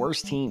on the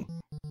worst team?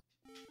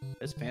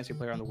 Best fantasy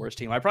player on the worst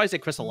team. I'd probably say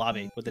Chris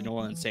Olave with the New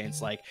Orleans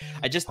Saints. Like,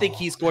 I just think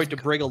he's going to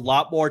bring a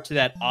lot more to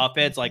that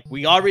offense. Like,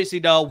 we obviously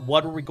know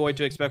what are we going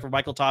to expect from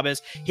Michael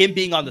Thomas, him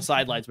being on the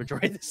sidelines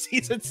majority of the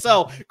season.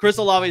 So Chris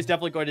Olave is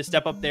definitely going to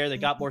step up there. They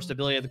got more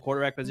stability at the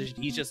quarterback position.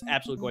 He's just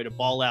absolutely going to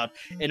ball out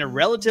in a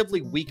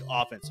relatively weak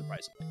offense,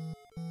 surprisingly.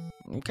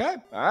 Okay.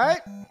 All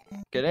right.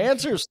 Good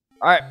answers.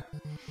 All right.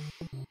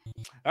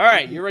 All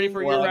right, you ready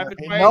for your rapid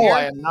fire? No, here?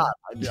 I am not.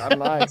 I'm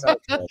not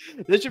excited.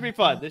 This should be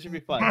fun.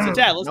 So,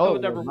 Tad, let's go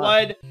with number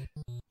 1.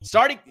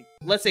 Starting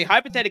let's say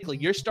hypothetically,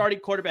 your starting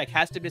quarterback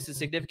has to miss a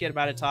significant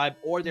amount of time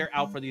or they're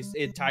out for the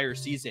entire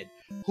season.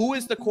 Who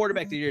is the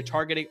quarterback that you're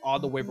targeting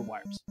on the waiver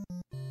wires?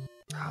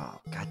 Oh,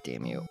 God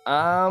damn you.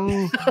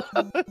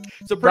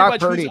 So pretty much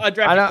Purdy. Who's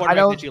undrafted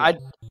quarterback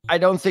I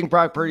don't think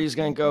Brock Purdy is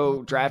going to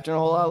go draft in a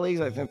whole lot of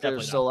leagues. I think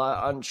there's still a lot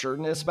of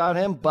unsureness about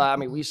him. But, I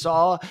mean, we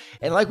saw,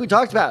 and like we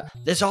talked about,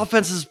 this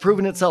offense has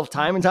proven itself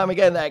time and time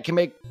again that it can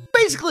make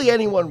basically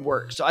anyone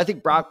work. So I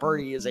think Brock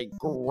Purdy is a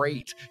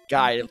great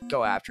guy to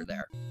go after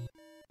there.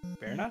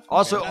 Fair enough.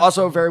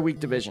 Also a very weak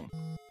division.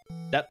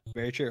 Yep,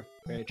 very true.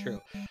 Very true.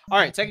 All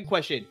right, second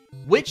question.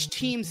 Which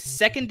team's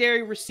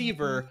secondary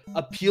receiver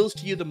appeals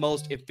to you the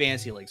most in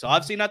fantasy league? So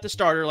obviously not the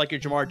starter like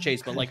your Ja'Marr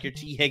Chase, but like your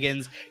T.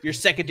 Higgins, your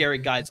secondary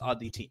guys on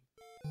the team.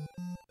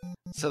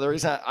 So the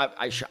reason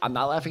I'm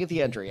not laughing at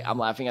the injury, I'm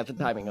laughing at the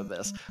timing of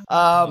this.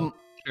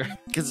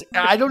 Because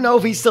I don't know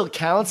if he still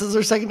counts as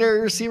their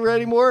secondary receiver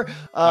anymore.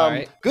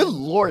 Good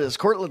Lord, is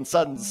Courtland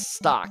Sutton's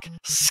stock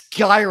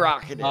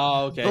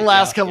skyrocketed the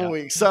last couple of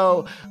weeks.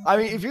 So, I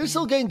mean, if you're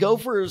still getting go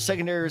for a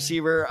secondary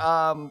receiver,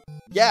 I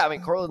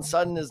mean, Courtland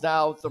Sutton is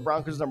now the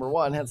Broncos'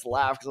 #1, hence the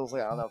laugh, because I was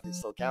like, I don't know if he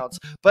still counts.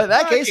 But in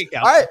that case,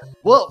 all right,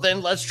 well,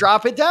 then let's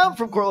drop it down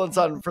from Courtland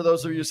Sutton. For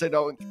those of you who say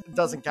no, it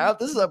doesn't count.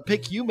 This is a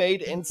pick you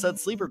made in said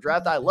sleeper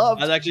draft I love.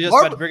 I was actually just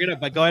about to bring it up,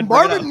 but go ahead and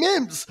Marvin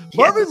Mims. Yes.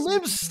 Marvin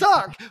Mims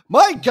stock.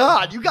 My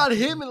God, you got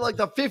him in like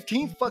the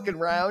 15th fucking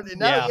round, and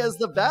now he has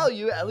the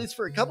value, at least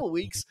for a couple of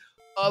weeks,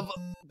 of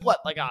what,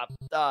 like a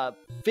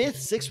 5th,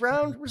 6th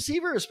round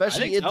receiver,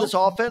 especially if this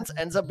offense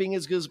ends up being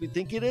as good as we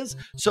think it is.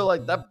 So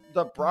like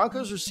the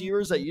Broncos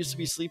receivers that used to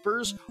be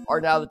sleepers are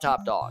now the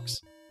top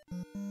dogs.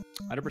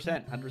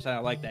 100%. I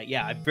like that.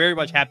 Yeah, I'm very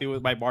much happy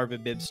with my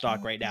Marvin Mims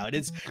stock right now. It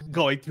is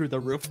going through the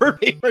roof for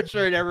me for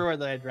sure, and everywhere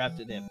that I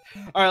drafted him.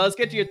 All right, let's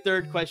get to your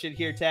third question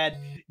here, Ted.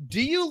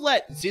 Do you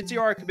since you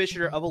are a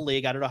commissioner of a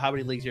league, I don't know how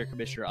many leagues you're a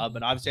commissioner of,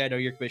 but obviously I know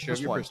you're a commissioner of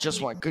your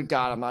just one. Good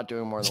God, I'm not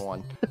doing more than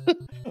one.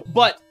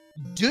 But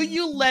do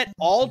you let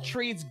all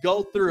trades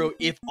go through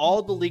if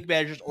all the league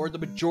managers or the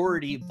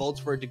majority votes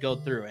for it to go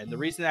through? And the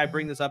reason that I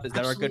bring this up is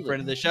that our good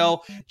friend of the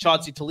show,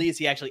 Chauncey Talese,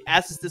 he actually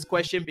asked us this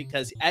question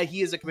because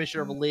he is a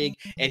commissioner of a league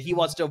and he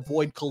wants to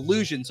avoid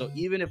collusion. So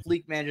even if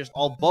league managers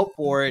all vote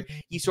for it,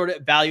 he sort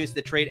of evaluates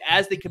the trade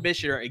as the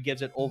commissioner and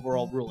gives an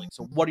overall ruling.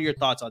 So what are your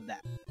thoughts on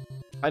that?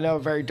 I know a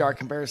very dark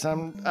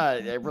comparison.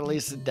 It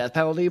released the death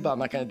penalty, but I'm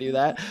not going to do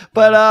that.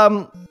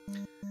 But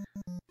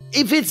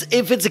if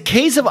it's a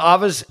case of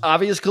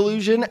obvious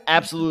collusion,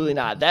 absolutely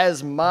not. That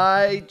is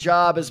my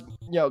job as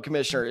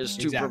commissioner, is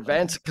to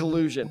prevent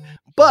collusion.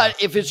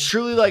 But if it's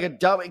truly like a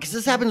dumb, because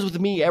this happens with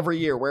me every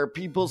year, where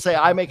people say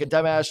I make a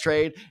dumbass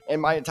trade, and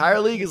my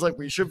entire league is like,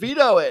 we should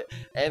veto it,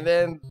 and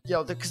then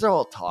because they're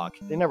all talk,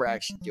 they never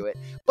actually do it.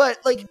 But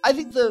like, I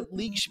think the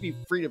league should be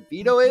free to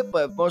veto it,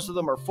 but if most of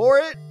them are for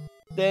it,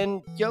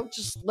 then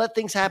just let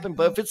things happen.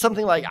 But if it's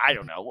something like, I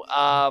don't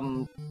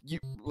know,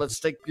 let's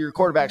take your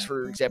quarterbacks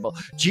for example,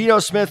 Geno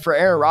Smith for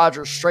Aaron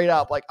Rodgers, straight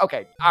up, like,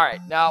 okay, all right,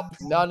 no,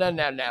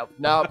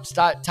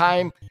 stop,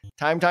 time.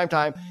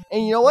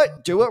 And you know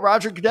what? Do what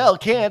Roger Goodell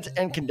can't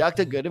and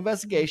conduct a good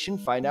investigation,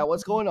 find out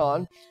what's going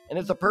on. And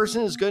if the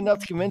person is good enough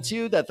to convince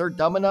you that they're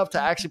dumb enough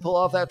to actually pull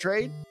off that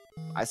trade,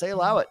 I say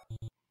allow it.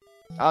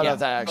 I don't know if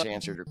that actually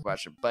answered your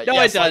question, but no,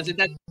 yes, it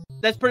does.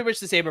 That's pretty much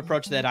the same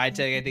approach that I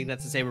take. I think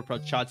that's the same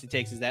approach Chauncey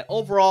takes, is that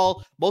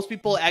overall, most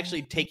people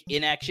actually take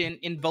inaction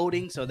in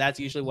voting. So that's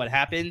usually what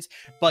happens.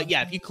 But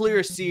yeah, if you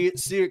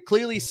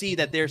clearly see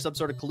that there's some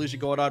sort of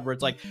collusion going on where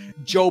it's like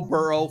Joe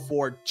Burrow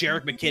for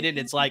Jerick McKinnon,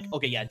 it's like,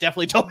 okay, yeah,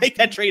 definitely don't make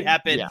that trade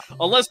happen. Yeah.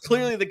 Unless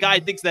clearly the guy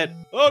thinks that,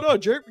 oh no,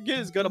 Jerick McKinnon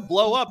is going to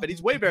blow up and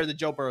he's way better than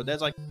Joe Burrow.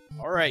 That's like,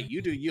 all right,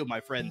 you do you,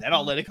 my friend. Then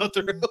I'll let it go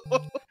through.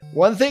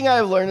 One thing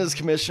I've learned as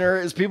commissioner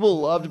is people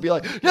love to be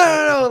like,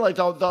 no, like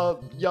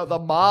the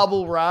mob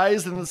will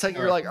rise, and the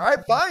second you're like, all right,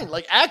 fine,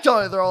 like act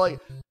on it, they're all like,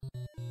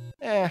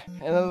 and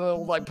then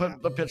they'll like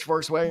put the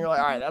pitchforks away, and you're like,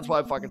 all right, that's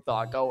what I fucking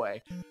thought, go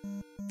away.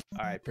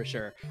 All right, for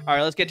sure. All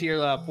right, let's get to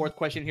your fourth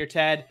question here,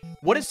 Ted.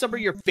 What is some of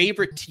your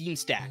favorite team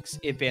stacks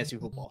in fantasy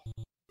football?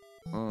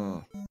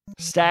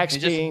 Stacks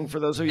being, for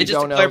those of you who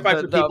don't know,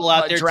 for people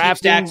out there,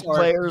 drafting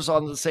players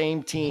on the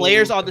same team.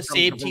 Players on the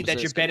same team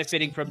that you're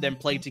benefiting from them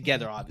playing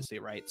together, obviously,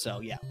 right?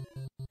 So, yeah.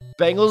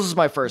 Bengals is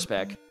my first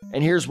pick,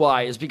 and here's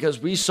why: is because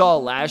we saw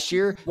last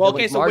year. Well,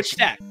 okay, so which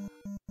stack?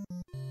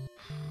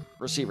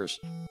 Receivers.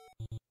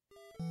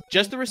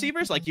 Just the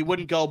receivers? Like you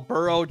wouldn't go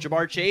Burrow,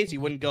 Ja'Marr Chase.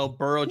 You wouldn't go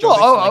Burrow. So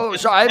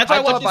that's why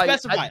I want you to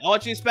specify. I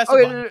want you to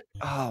specify.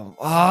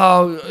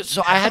 Okay,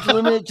 so I have to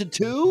limit it to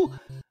 2.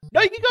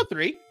 No, you can go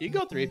 3. You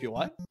can go 3 if you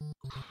want.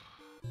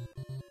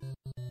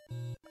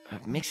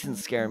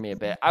 Mixon's scaring me a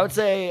bit. I would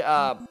say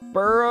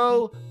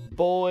Burrow,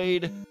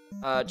 Boyd,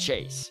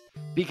 Chase.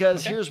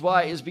 Because here's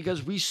why, is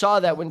because we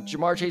saw that when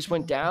Ja'Marr Chase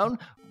went down,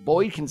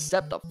 Boyd can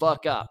step the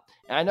fuck up.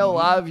 And I know a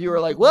lot of you are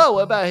like, whoa,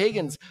 what about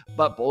Higgins?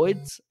 But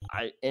Boyd's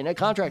in a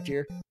contract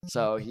year.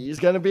 So he's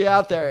going to be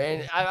out there.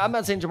 And I'm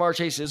not saying Ja'Marr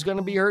Chase is going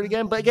to be hurt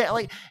again, but again,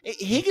 like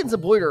Higgins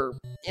and Boyd are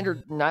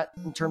not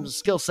in terms of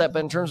skill set, but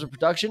in terms of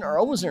production are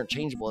almost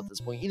interchangeable at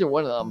this point. Either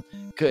one of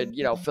them could,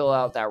 fill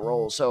out that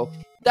role. So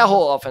that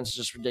whole offense is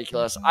just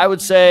ridiculous. I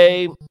would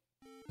say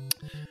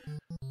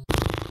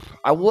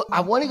I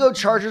want to go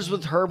Chargers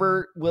with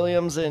Herbert,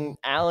 Williams, and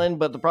Allen,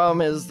 but the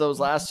problem is those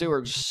last two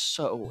are just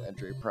so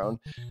injury prone.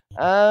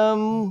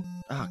 Oh,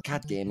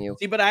 God damn you.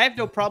 See, but I have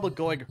no problem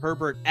going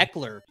Herbert,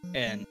 Eckler,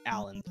 and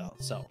Allen, though.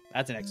 So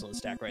that's an excellent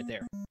stack right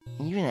there.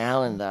 Even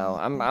Allen, though.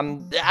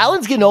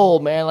 Allen's getting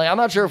old, man. Like, I'm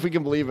not sure if we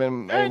can believe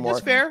him anymore.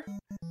 That's fair.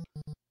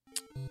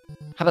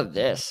 How about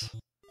this?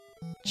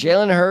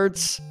 Jalen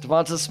Hurts,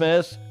 Devonta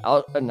Smith,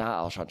 not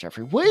Alshon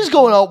Jeffrey. What is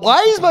going on?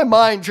 Why is my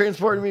mind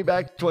transporting me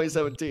back to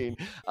 2017?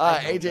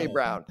 AJ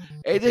Brown,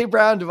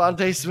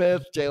 Devonta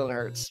Smith, Jalen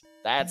Hurts.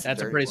 That's a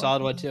pretty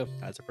solid one too.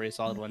 That's a pretty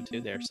solid one too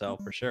there. So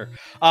for sure.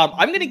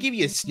 I'm going to give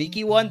you a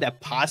sneaky one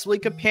that possibly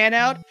could pan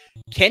out.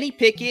 Kenny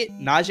Pickett,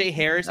 Najee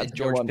Harris, and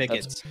George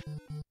Pickens.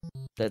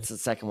 That's the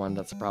second one.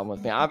 That's the problem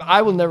with me.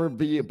 I will never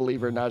be a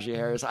believer in Najee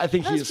Harris. I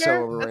think he's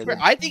so overrated.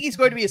 I think he's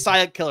going to be a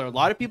silent killer. A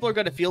lot of people are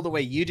going to feel the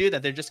way you do,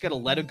 that they're just going to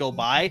let him go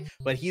by,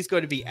 but he's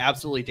going to be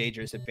absolutely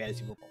dangerous in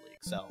fantasy football league.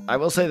 So I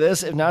will say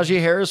this: if Najee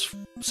Harris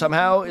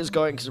somehow is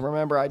going, because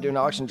remember I do an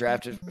auction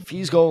draft, if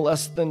he's going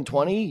less than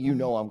 20,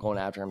 I'm going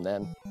after him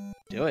then.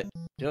 Do it.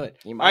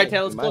 All right,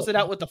 Taylor, let's close it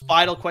out with the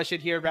final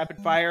question here, rapid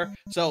fire.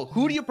 So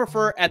who do you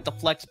prefer at the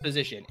flex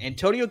position,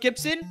 Antonio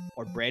Gibson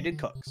or Brandin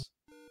Cooks?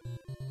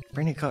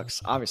 Brandin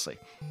Cooks, obviously.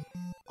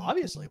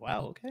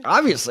 Wow, okay.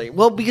 Obviously.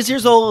 Well, because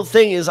here's the whole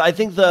thing is I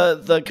think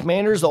the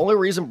Commanders, the only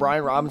reason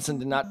Brian Robinson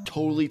did not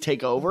totally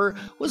take over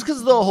was because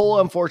of the whole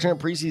unfortunate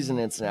preseason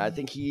incident. I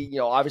think he,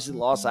 obviously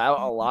lost out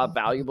on a lot of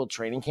valuable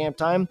training camp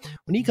time.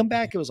 When he come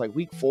back, it was like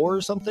week 4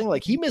 or something.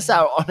 Like he missed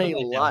out on a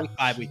lot. Week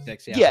 5, week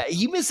 6, yeah. Yeah,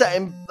 he missed out.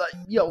 And,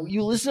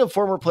 you listen to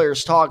former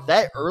players talk,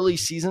 that early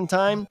season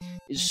time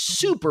is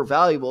super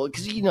valuable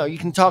because, you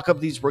can talk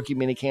up these rookie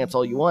mini camps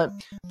all you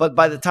want. But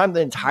by the time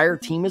the entire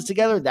team is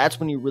together, that's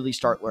when you really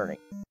start learning.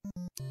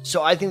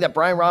 So I think that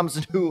Brian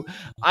Robinson, who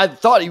I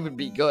thought he would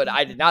be good,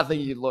 I did not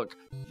think he'd look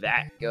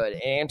that good.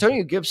 And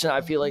Antonio Gibson,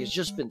 I feel like, has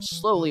just been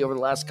slowly over the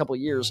last couple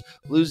of years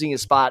losing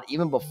his spot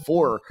even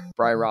before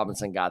Brian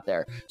Robinson got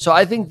there. So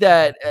I think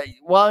that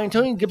while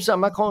Antonio Gibson,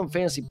 I'm not calling him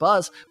fantasy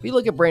bust, but you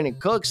look at Brandin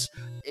Cooks,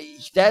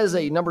 that is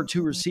a number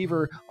 2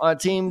 receiver on a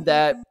team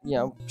that,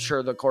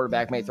 sure, the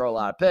quarterback may throw a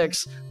lot of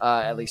picks,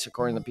 at least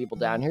according to the people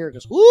down here,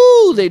 because,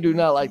 woo, they do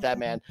not like that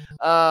man.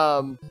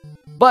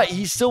 But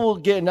he still will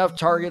get enough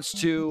targets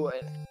to,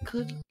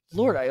 good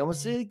Lord, I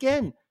almost did it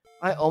again.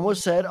 I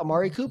almost said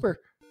Amari Cooper.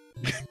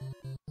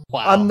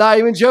 Wow. I'm not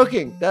even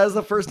joking. That is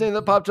the first name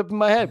that popped up in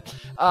my head.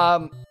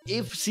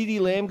 If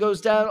CeeDee Lamb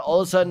goes down, all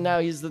of a sudden now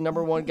he's the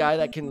number 1 guy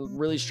that can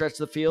really stretch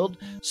the field.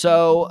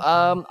 So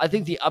I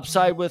think the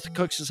upside with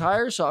Cooks is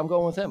higher, so I'm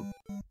going with him.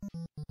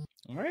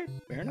 All right.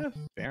 Fair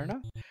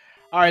enough.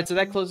 All right, so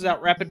that closes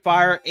out Rapid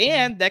Fire,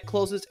 and that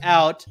closes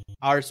out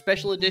our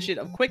special edition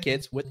of Quick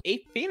Hits with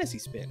a fantasy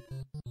spin.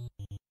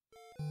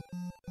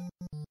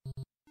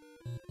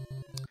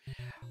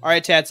 All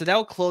right, Tad, so that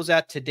will close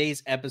out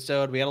today's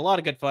episode. We had a lot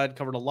of good fun,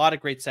 covered a lot of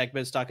great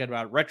segments, talking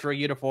about retro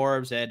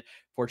uniforms and,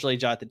 fortunately,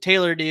 Jonathan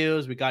Taylor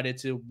news. We got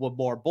into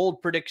more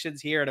bold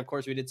predictions here, and, of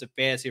course, we did some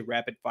fantasy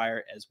rapid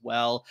fire as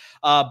well.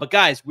 But,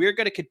 guys, we're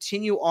going to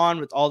continue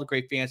on with all the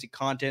great fantasy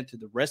content through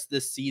the rest of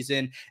this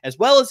season, as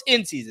well as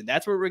in season.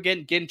 That's where we're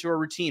getting into our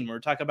routine. We're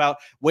talking about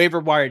waiver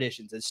wire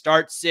additions and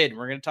start sit.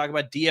 We're going to talk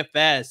about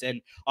DFS, and,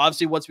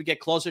 obviously, once we get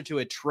closer to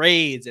it,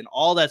 trades and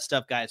all that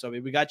stuff, guys. So, I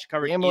mean, we got you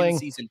covered in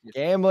season.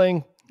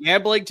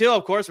 Gambling too,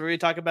 of course. We're going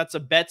to talk about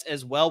some bets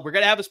as well. We're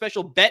going to have a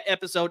special bet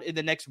episode in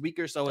the next week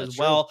or so as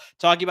well,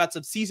 talking about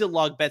some season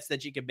long bets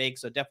that you can make.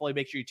 So definitely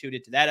make sure you tune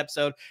into that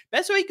episode.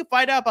 Best way you can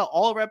find out about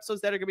all of our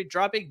episodes that are going to be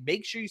dropping,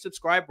 make sure you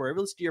subscribe wherever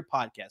you listen to your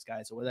podcast,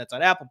 guys. So whether that's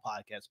on Apple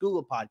Podcasts,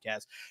 Google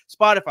Podcasts,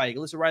 Spotify, you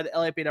can listen right at the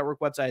LAP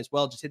Network website as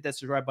well. Just hit that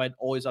subscribe button,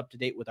 always up to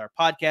date with our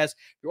podcast.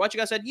 If you're watching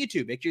us on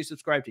YouTube, make sure you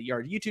subscribe to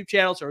our YouTube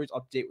channel so you're always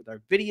up to date with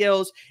our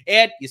videos.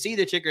 And you see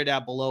the ticker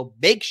down below.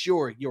 Make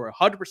sure you are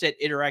 100%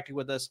 interacting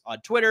with us on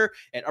Twitter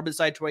at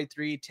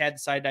UrbanSide23,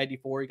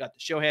 TadSide94. You got the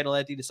show handle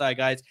at The Decide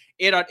Guys,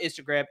 and on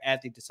Instagram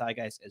at The Decide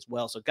Guys as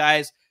well. So,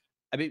 guys,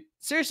 I mean,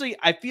 seriously,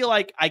 I feel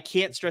like I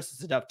can't stress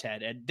this enough,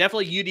 Ted. And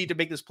definitely you need to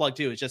make this plug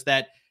too. It's just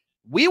that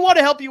we want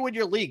to help you win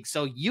your league.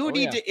 So you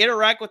need to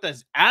interact with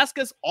us. Ask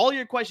us all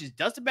your questions.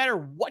 Doesn't matter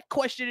what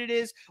question it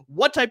is,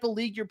 what type of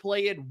league you're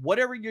playing,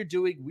 whatever you're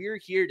doing, we're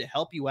here to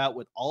help you out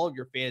with all of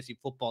your fantasy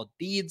football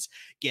needs.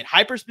 Get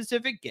hyper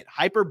specific, get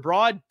hyper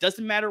broad.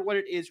 Doesn't matter what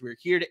it is. We're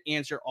here to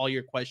answer all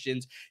your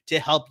questions to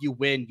help you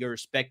win your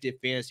respective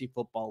fantasy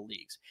football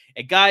leagues.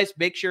 And guys,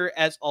 make sure,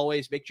 as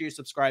always, make sure you're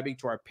subscribing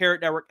to our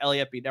parent network,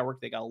 LAFB Network.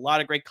 They got a lot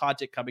of great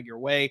content coming your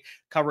way,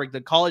 covering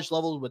the college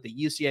levels with the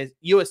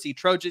USC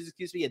Trojans,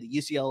 and the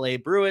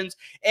UCLA Bruins,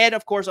 and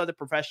of course on the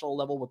professional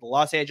level with the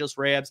Los Angeles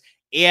Rams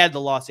and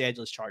the Los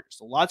Angeles Chargers.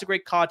 So lots of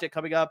great content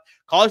coming up.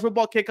 College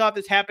football kickoff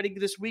is happening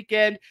this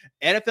weekend.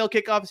 NFL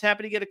kickoff is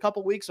happening in a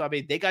couple weeks. So, I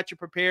mean, they got you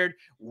prepared.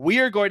 We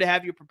are going to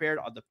have you prepared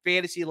on the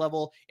fantasy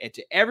level. And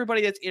to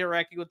everybody that's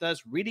interacting with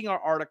us, reading our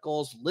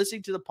articles,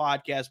 listening to the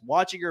podcast,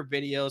 watching our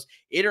videos,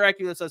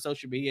 interacting with us on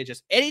social media,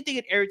 just anything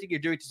and everything you're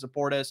doing to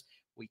support us,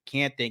 we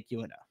can't thank you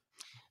enough.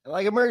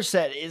 Like Amir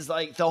said, is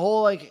like the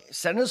whole, like,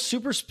 send us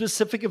super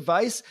specific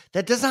advice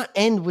that does not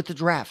end with the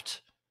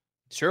draft.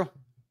 It's true.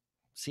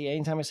 See,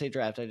 anytime I say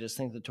draft, I just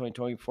think the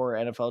 2024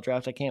 NFL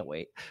draft. I can't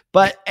wait.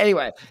 But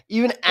anyway,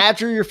 even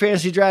after your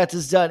fantasy draft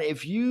is done,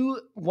 if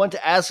you want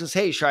to ask us,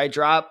 hey, should I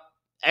drop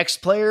X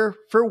player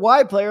for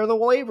Y player on the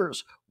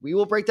waivers? We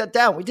will break that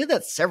down. We did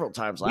that several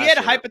times last year. We had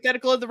a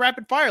hypothetical in the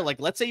rapid fire. Like,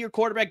 let's say your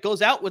quarterback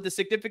goes out with a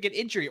significant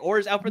injury or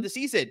is out for the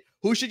season.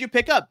 Who should you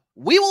pick up?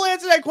 We will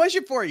answer that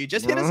question for you.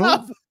 Just hit us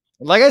up.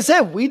 Like I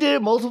said, we did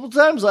it multiple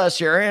times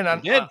last year, and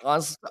I'm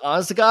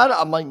honest to God,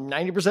 I'm like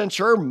 90%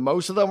 sure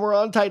most of them were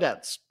on tight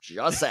ends.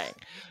 Just saying.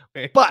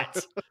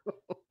 But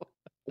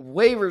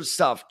waiver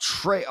stuff,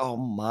 oh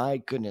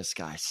my goodness,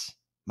 guys.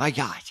 My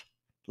God.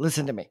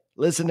 Listen to me.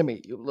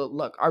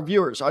 Look, our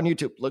viewers on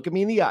YouTube, look at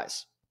me in the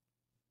eyes.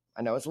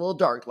 I know it's a little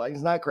dark,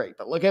 lighting's not great,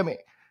 but look at me.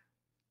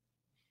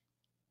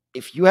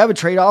 If you have a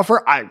trade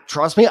offer,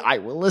 trust me, I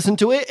will listen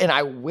to it, and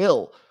I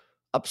will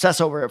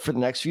obsess over it for the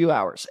next few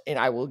hours, and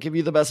I will give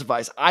you the best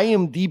advice. I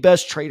am the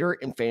best trader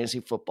in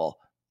fantasy football.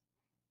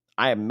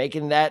 I'm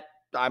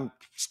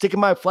sticking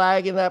my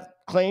flag in that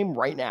claim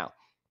right now.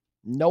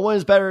 No one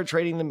is better at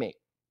trading than me.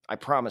 I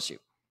promise you.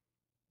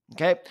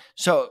 Okay?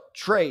 So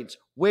trades,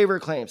 waiver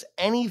claims,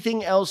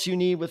 anything else you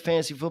need with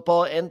fantasy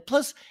football, and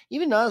plus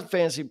even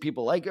non-fantasy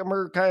people, like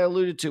Amir kind of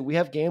alluded to, we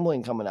have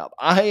gambling coming up.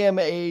 I am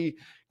a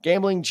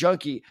gambling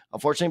junkie.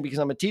 Unfortunately, because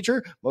I'm a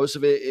teacher, most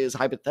of it is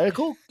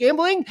hypothetical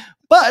gambling,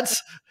 but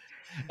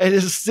it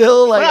is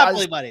still like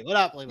Monopoly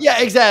money. Yeah,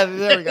 exactly.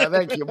 There we go.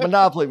 Thank you.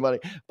 Monopoly money.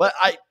 But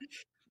I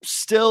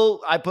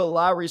put a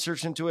lot of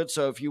research into it.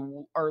 So if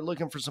you are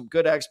looking for some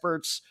good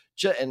experts,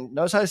 and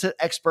notice how I said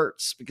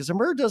experts, because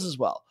Amir does as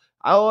well.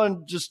 I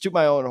want to just toot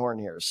my own horn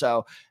here.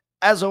 So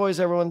as always,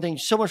 everyone, thank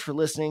you so much for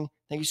listening.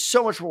 Thank you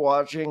so much for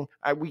watching.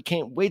 We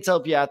can't wait to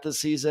help you out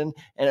this season.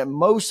 And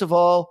most of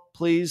all,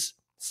 please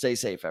stay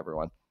safe,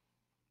 everyone.